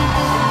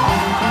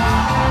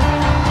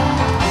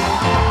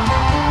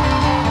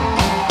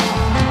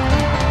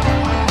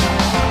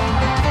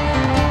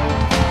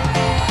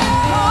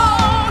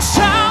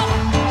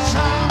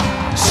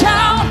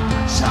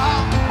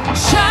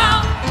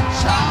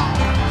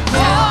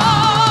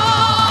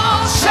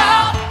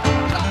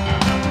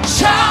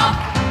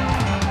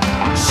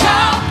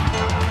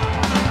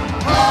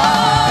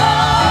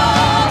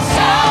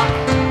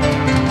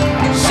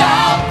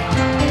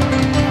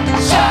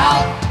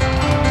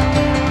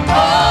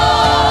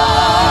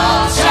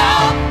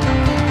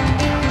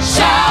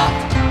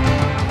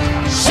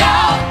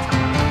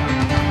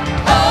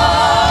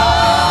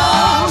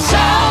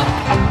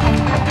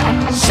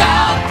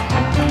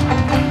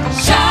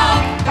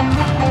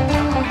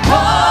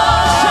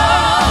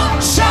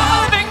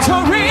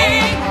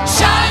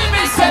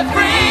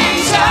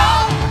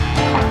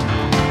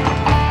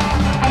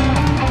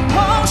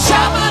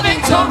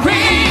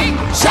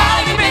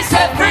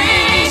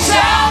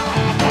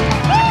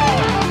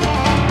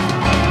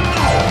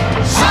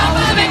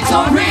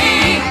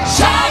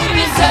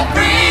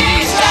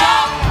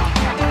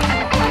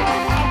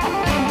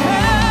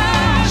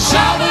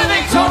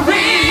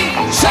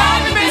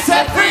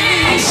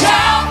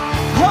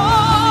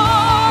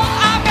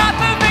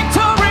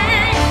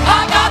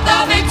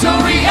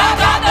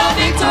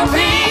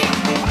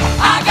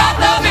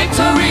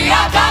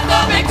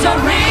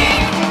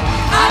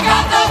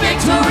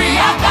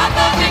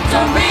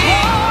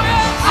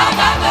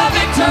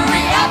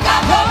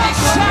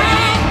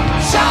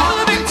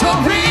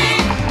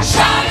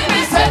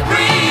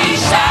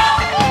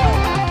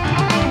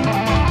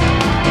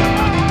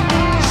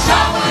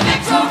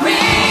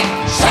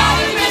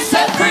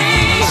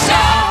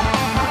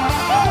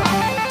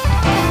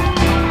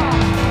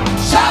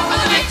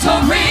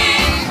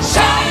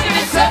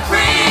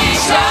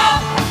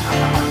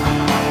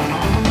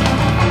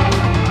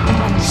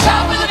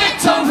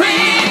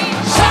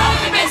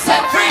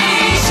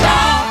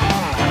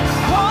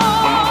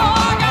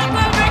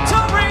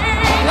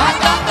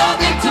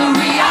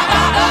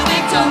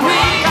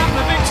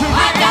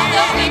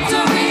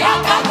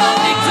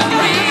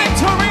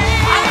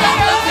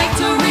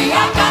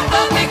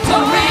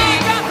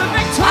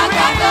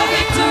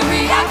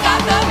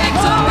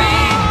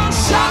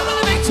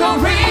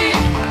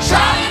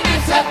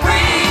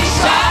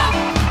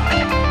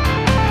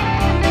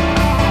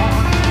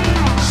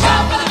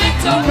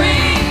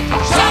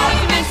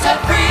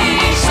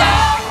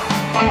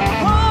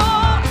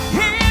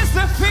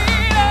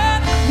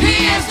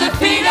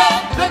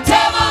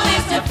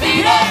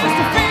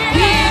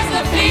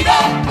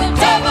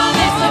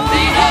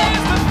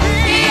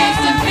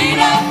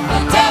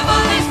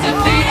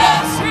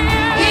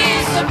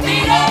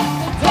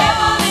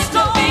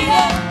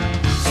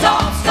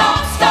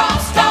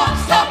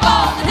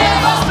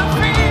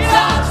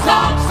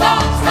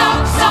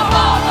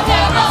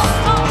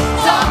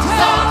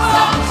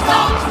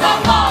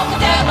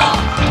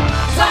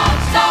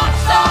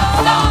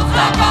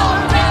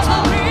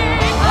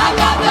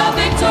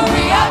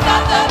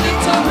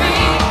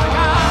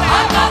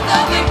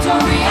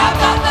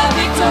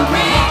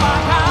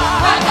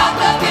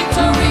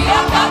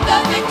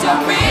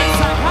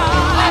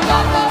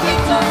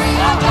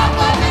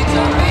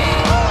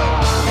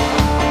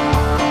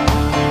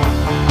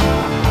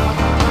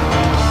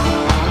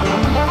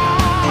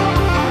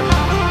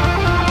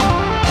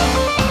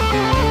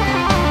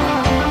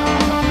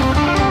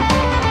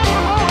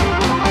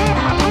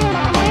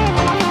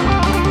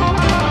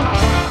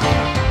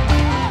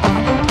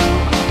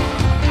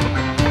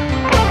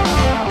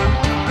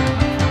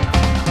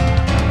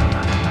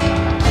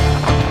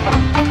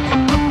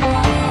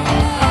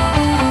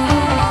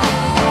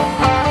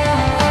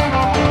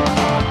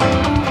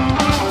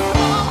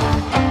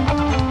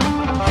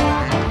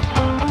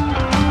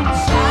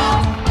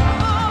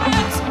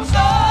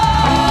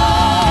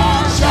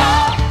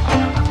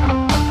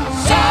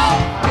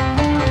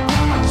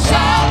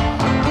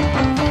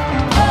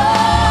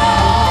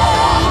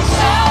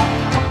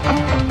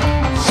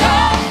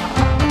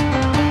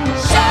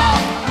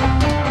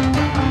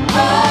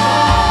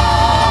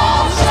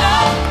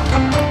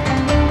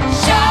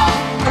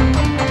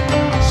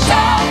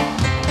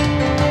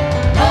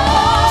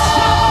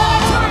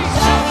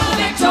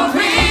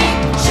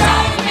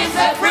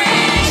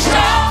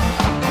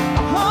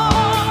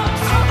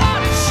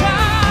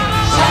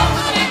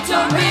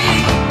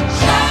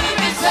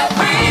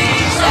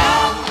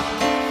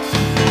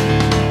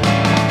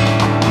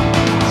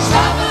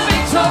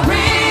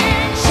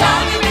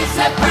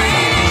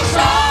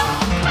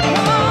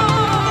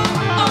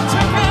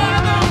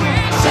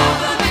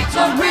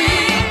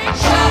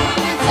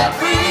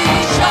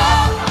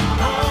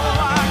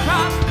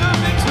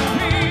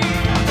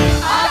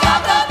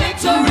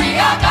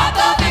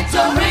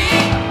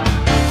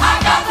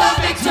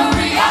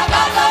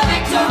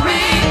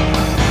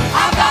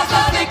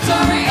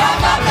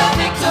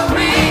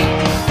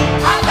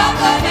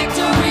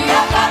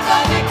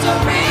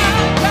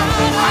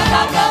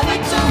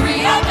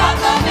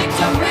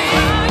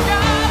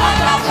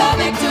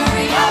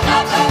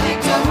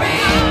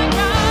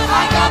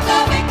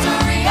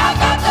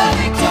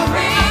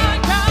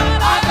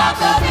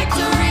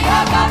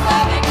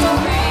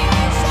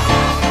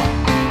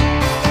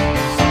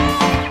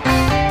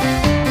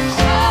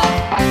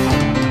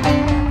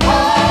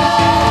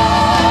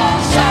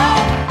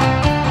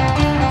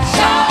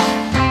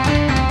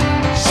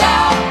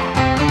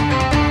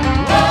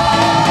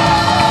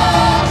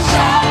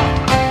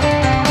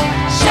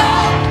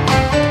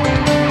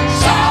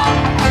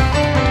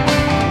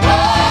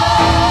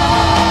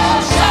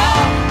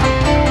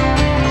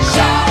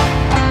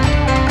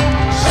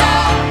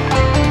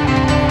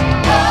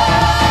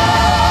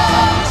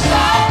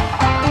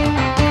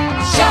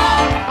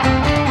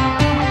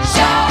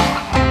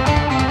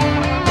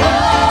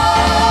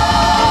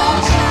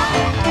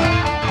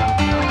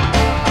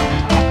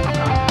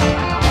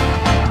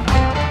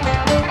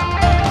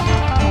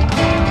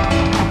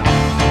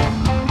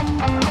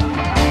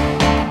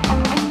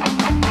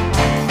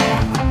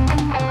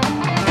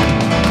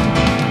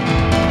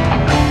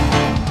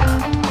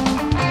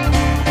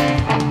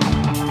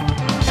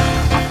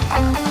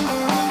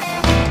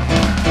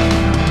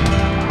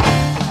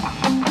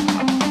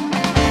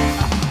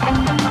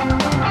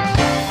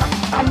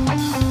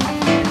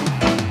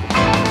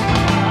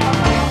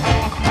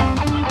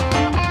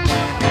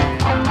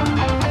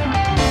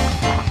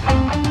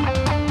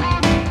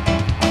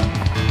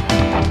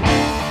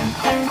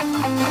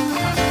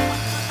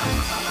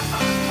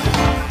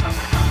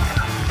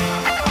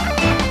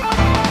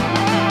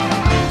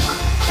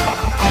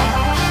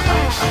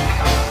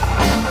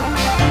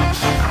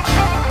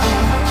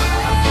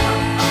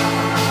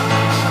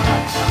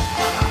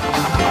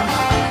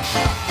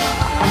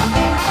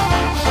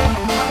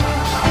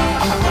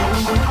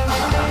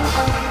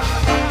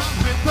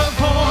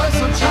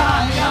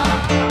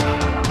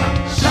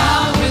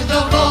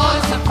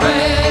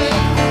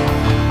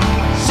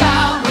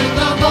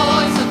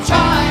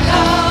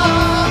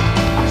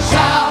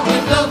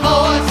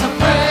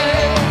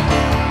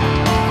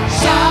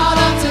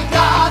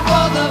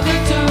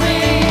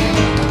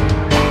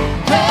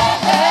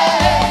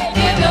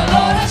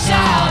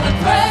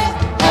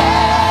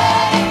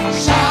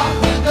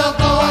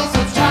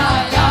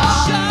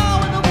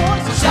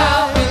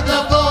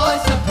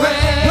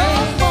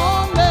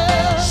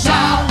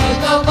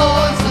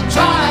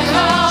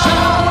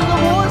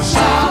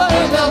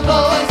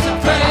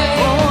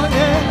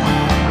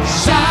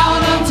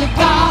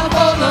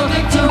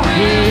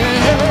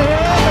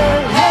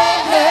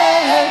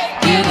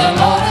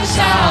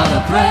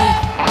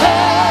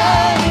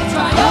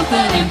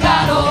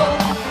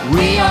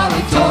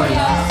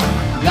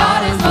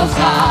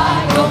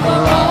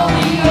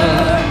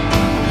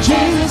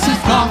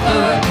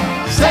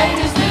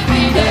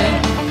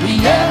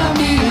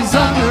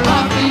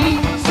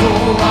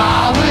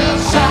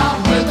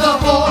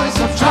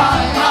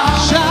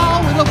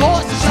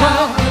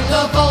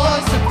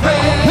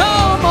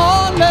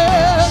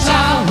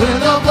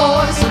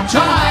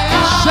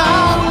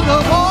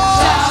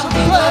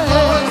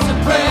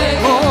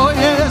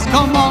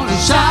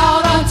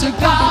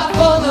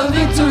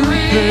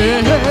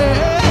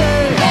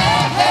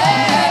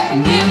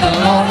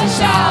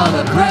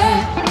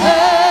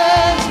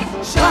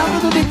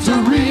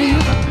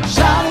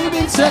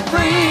 set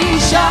free.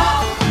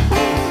 Shout.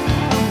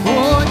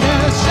 Oh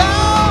yeah,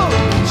 shout.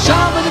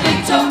 Shout for the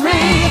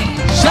victory.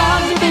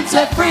 Shout, you've been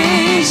set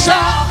free.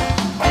 Shout.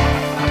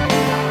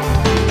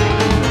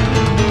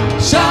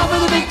 Shout for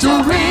the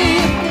victory.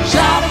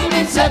 Shout, you've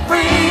been set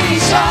free.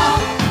 Shout.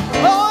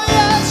 Oh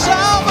yeah,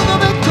 shout for the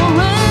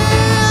victory.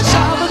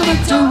 Shout for the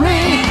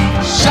victory.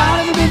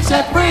 Shout, you've been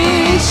set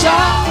free.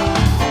 Shout.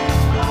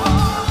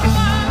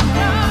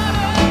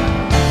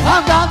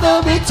 I've got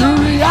the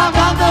victory. I've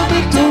got the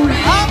victory.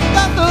 I've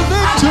got the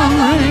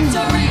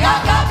victory.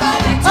 I've got the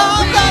victory.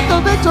 I've got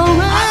the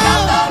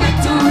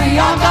victory.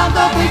 I've got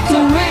the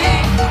victory.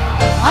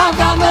 I've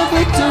got the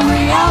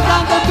victory. I've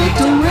got the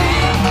victory.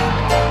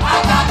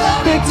 I've got the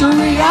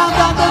victory. I've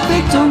got the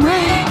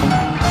victory.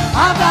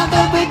 I've got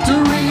the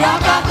victory.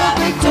 I've got the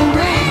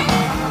victory.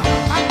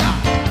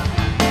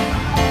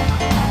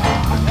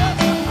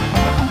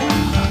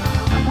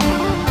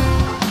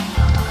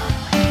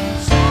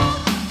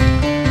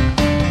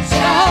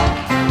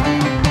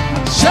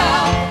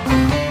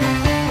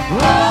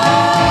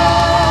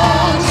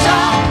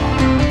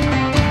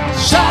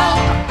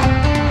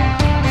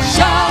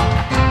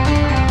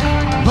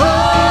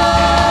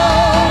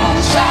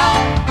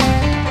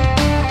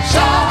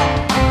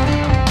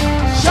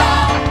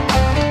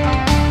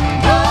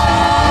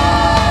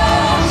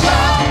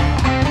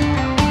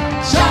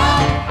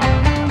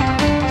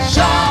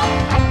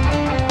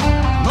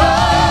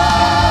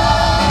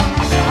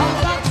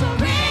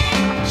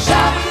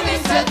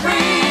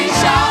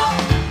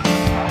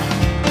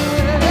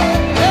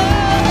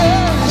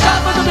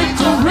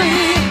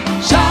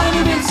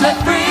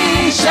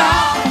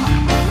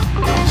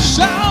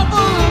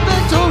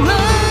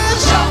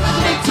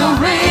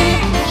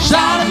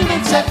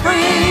 Set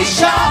free,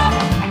 shout.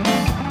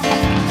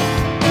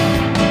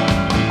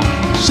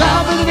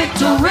 Shout for the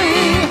victory.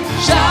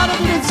 Shout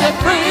and get set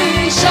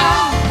free,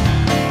 shout.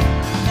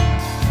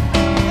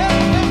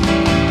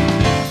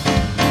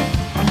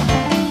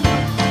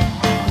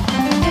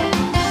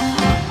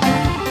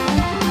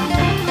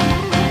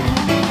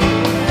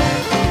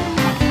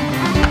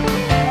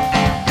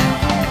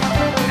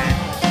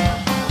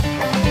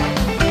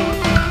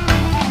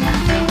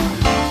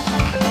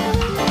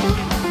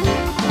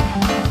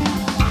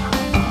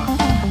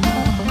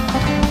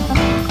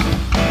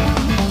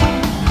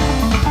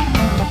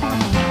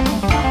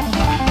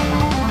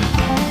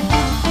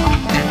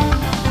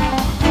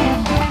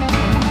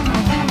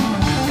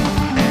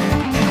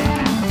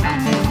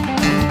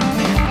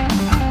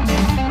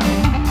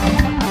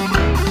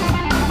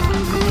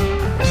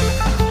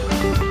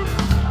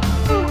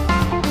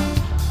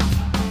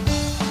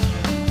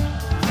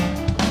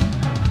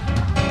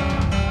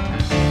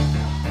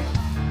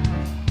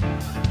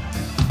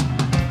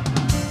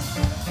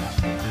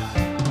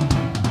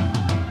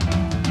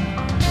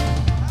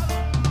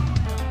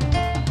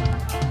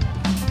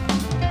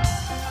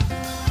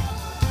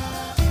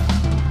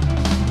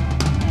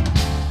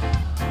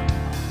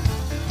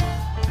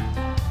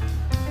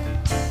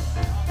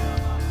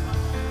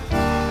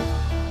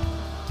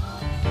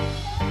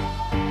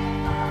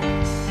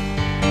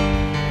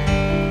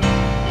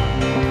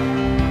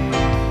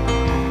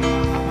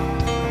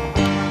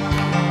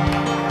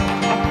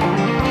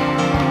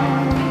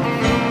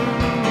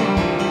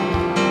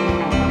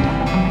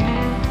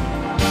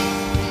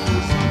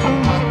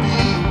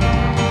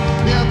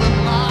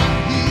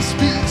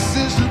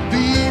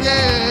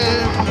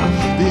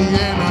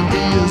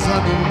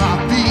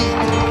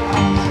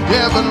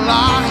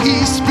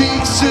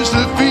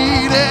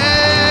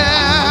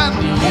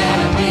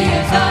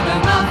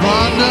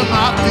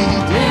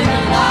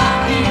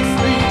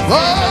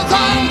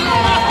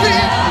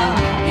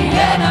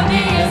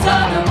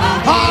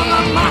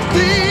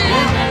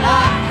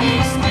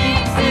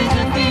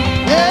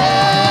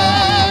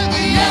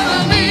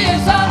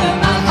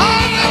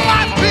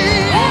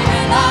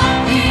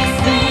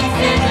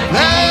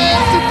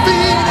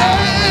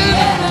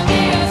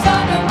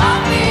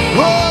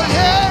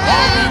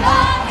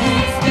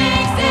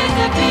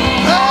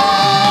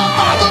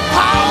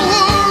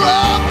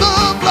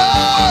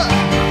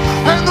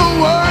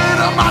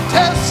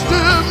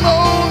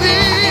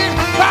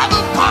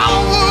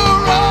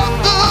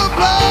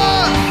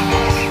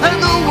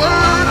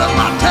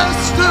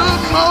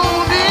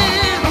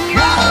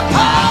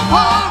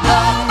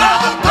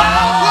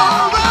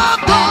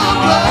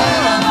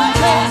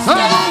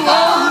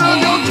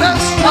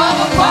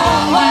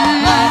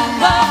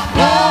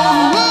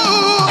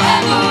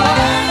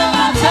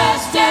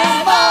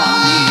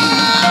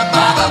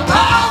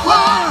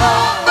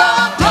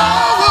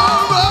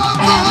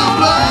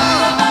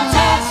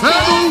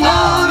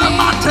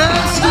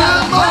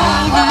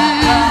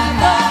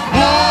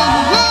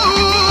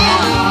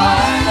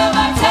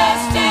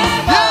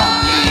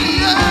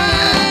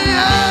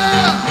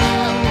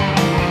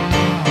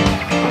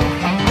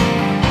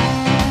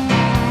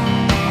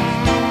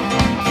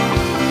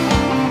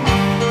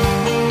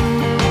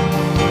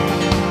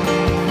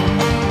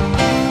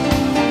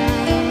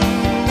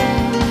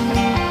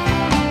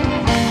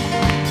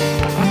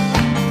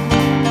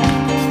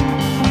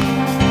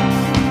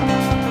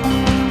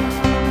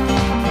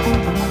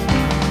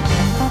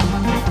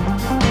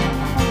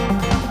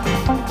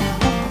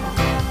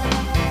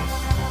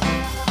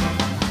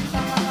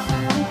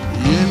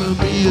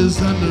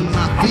 is under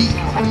my feet.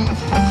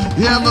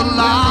 Every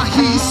lie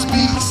he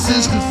speaks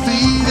is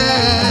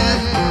defeated.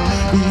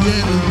 The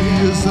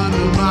enemy is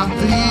under my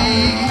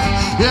feet.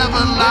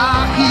 Every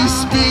lie he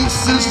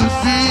speaks is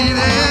defeated.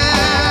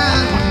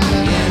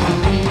 The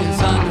enemy is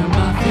under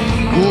my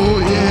feet. Oh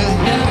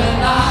yeah. Every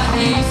lie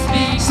he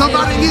speaks.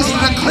 Somebody needs to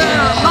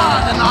declare a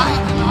lie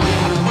tonight.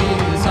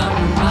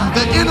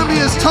 The enemy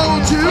has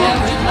told you.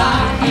 Every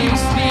lie he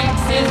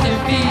speaks is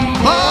defeated.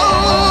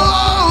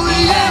 Oh,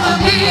 the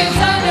enemy is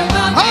under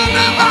my feet.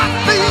 Under my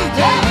feet.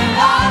 Every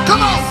lie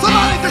Come on,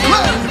 somebody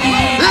declare.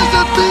 Is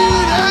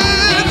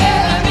defeated. The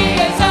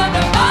enemy is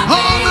under my feet.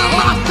 Under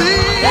my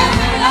feet.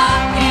 Every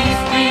lie he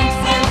speaks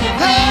is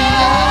defeated.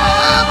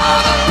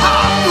 By the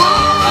power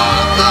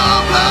of the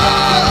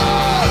blood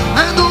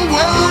and the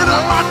word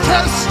of my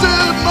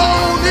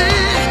testimony.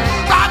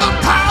 By the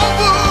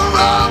power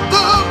of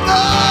the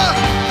blood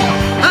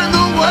and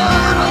the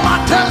word of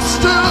my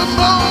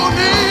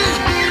testimony.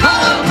 By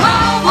the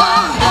power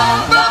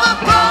of the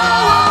blood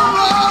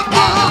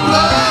and the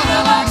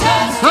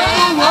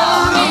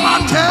word of my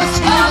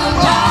testimony.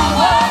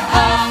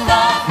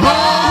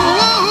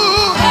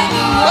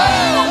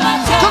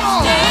 Come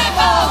on,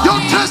 your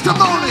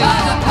testimony.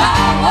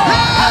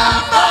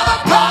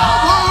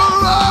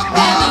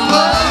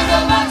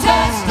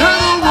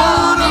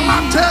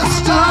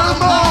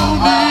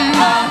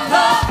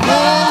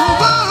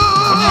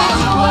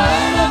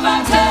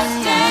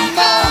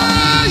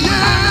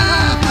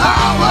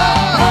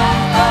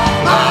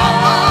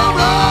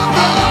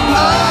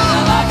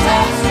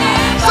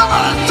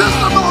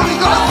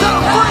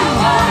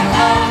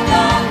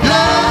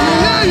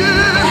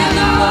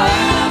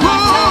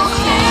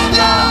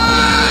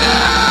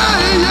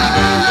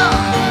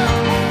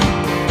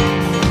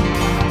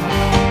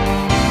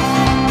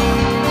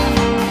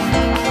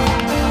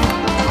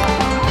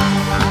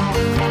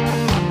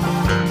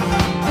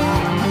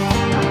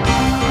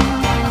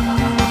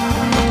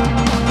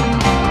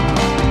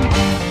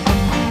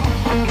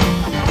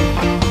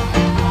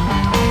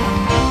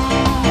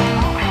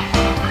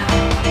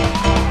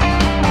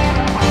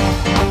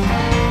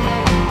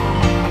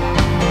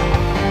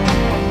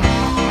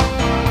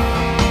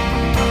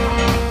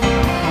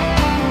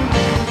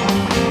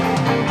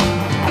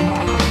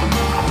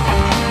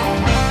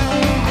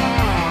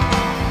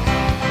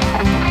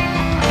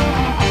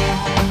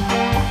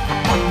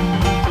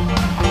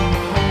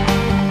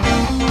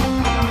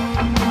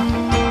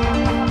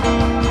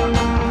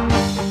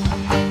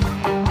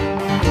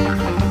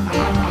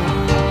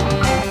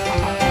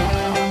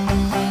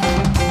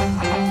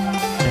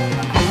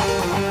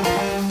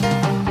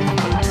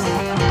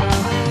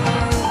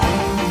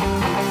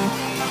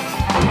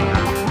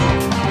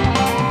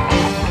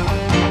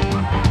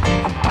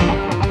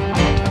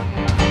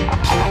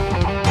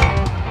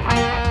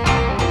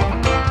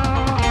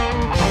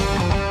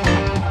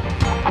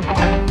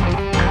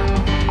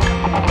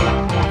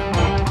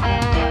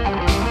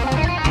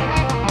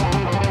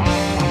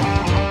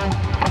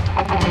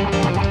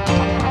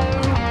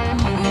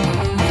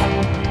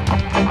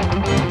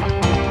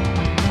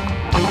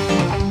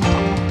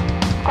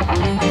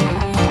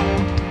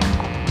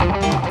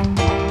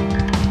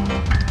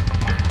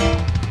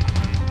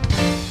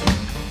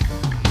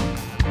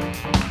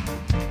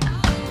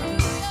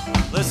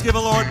 Let's give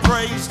the Lord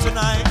praise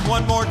tonight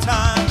one more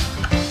time.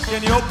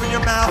 Can you open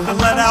your mouth and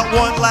let out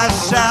one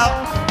last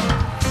shout?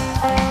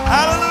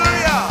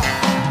 Hallelujah!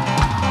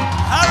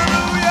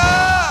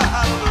 Hallelujah!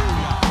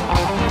 Hallelujah!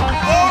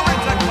 Glory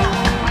to God!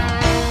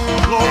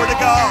 Glory to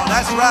God!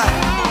 That's right.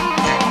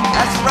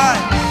 That's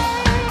right.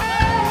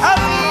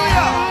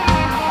 Hallelujah!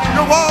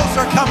 Your walls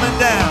are coming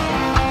down.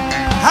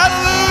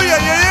 Hallelujah!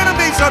 Your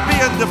enemies are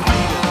being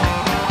defeated.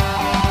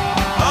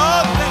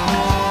 Oh, thank you.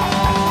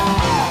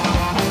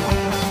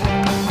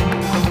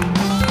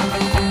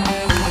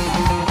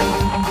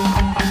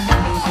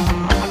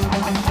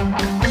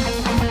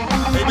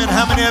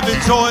 How many have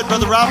enjoyed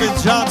Brother Robin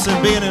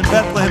Johnson being in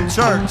Bethlehem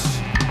Church?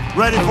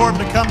 Ready for him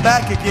to come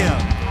back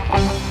again.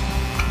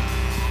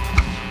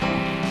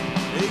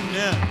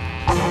 Amen.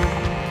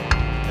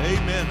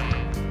 Amen.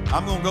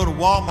 I'm going to go to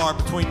Walmart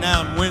between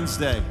now and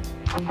Wednesday.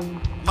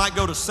 Might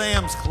go to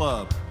Sam's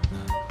Club.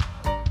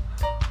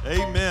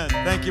 Amen.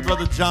 Thank you,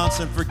 Brother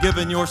Johnson, for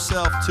giving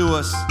yourself to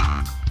us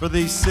for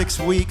these 6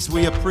 weeks.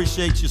 We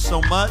appreciate you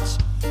so much.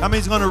 How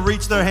many's going to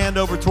reach their hand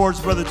over towards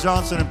Brother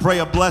Johnson and pray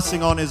a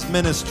blessing on his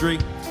ministry,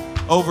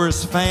 over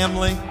his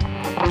family,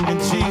 in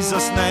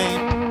Jesus'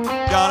 name?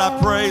 God, I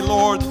pray,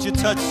 Lord, that you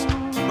touch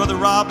Brother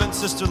Robin,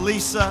 Sister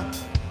Lisa.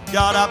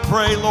 God, I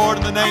pray, Lord,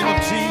 in the name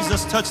of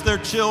Jesus, touch their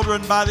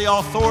children by the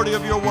authority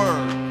of your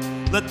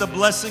word. Let the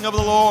blessing of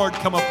the Lord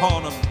come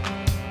upon them.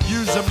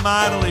 Use them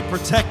mightily,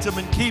 protect them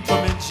and keep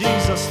them in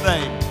Jesus'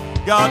 name.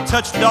 God,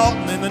 touch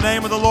Dalton in the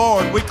name of the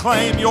Lord. We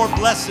claim your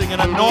blessing and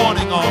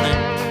anointing on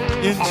him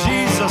in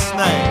Jesus'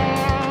 name.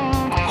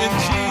 In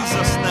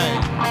Jesus'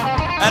 name.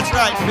 That's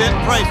right, Vic.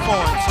 Pray for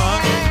him,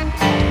 son.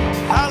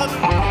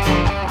 Hallelujah.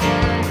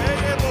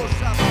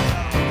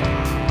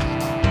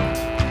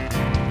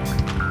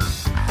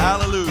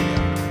 Hallelujah.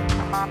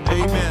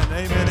 Amen.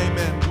 Amen.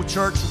 Amen. Would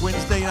church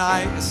Wednesday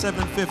night at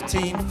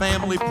 7:15.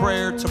 Family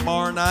prayer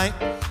tomorrow night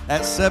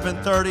at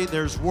 7:30.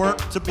 There's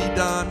work to be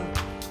done.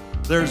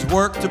 There's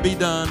work to be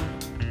done.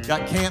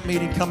 Got camp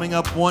meeting coming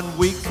up 1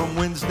 week from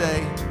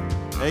Wednesday.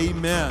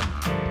 Amen.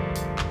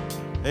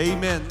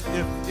 Amen.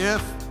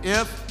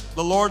 If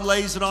the Lord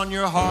lays it on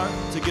your heart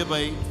to give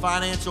a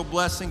financial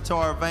blessing to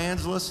our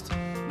evangelist,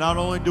 not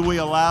only do we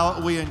allow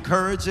it, we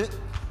encourage it,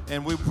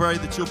 and we pray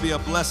that you'll be a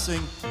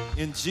blessing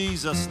in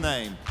Jesus'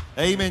 name.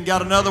 Amen.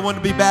 Got another one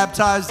to be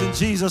baptized in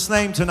Jesus'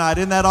 name tonight.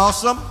 Isn't that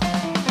awesome?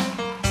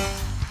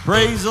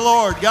 Praise the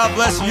Lord. God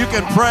bless you. You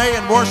can pray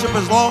and worship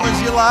as long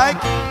as you like.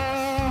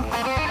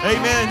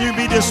 Amen. You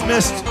can be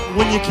dismissed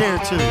when you care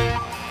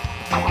to.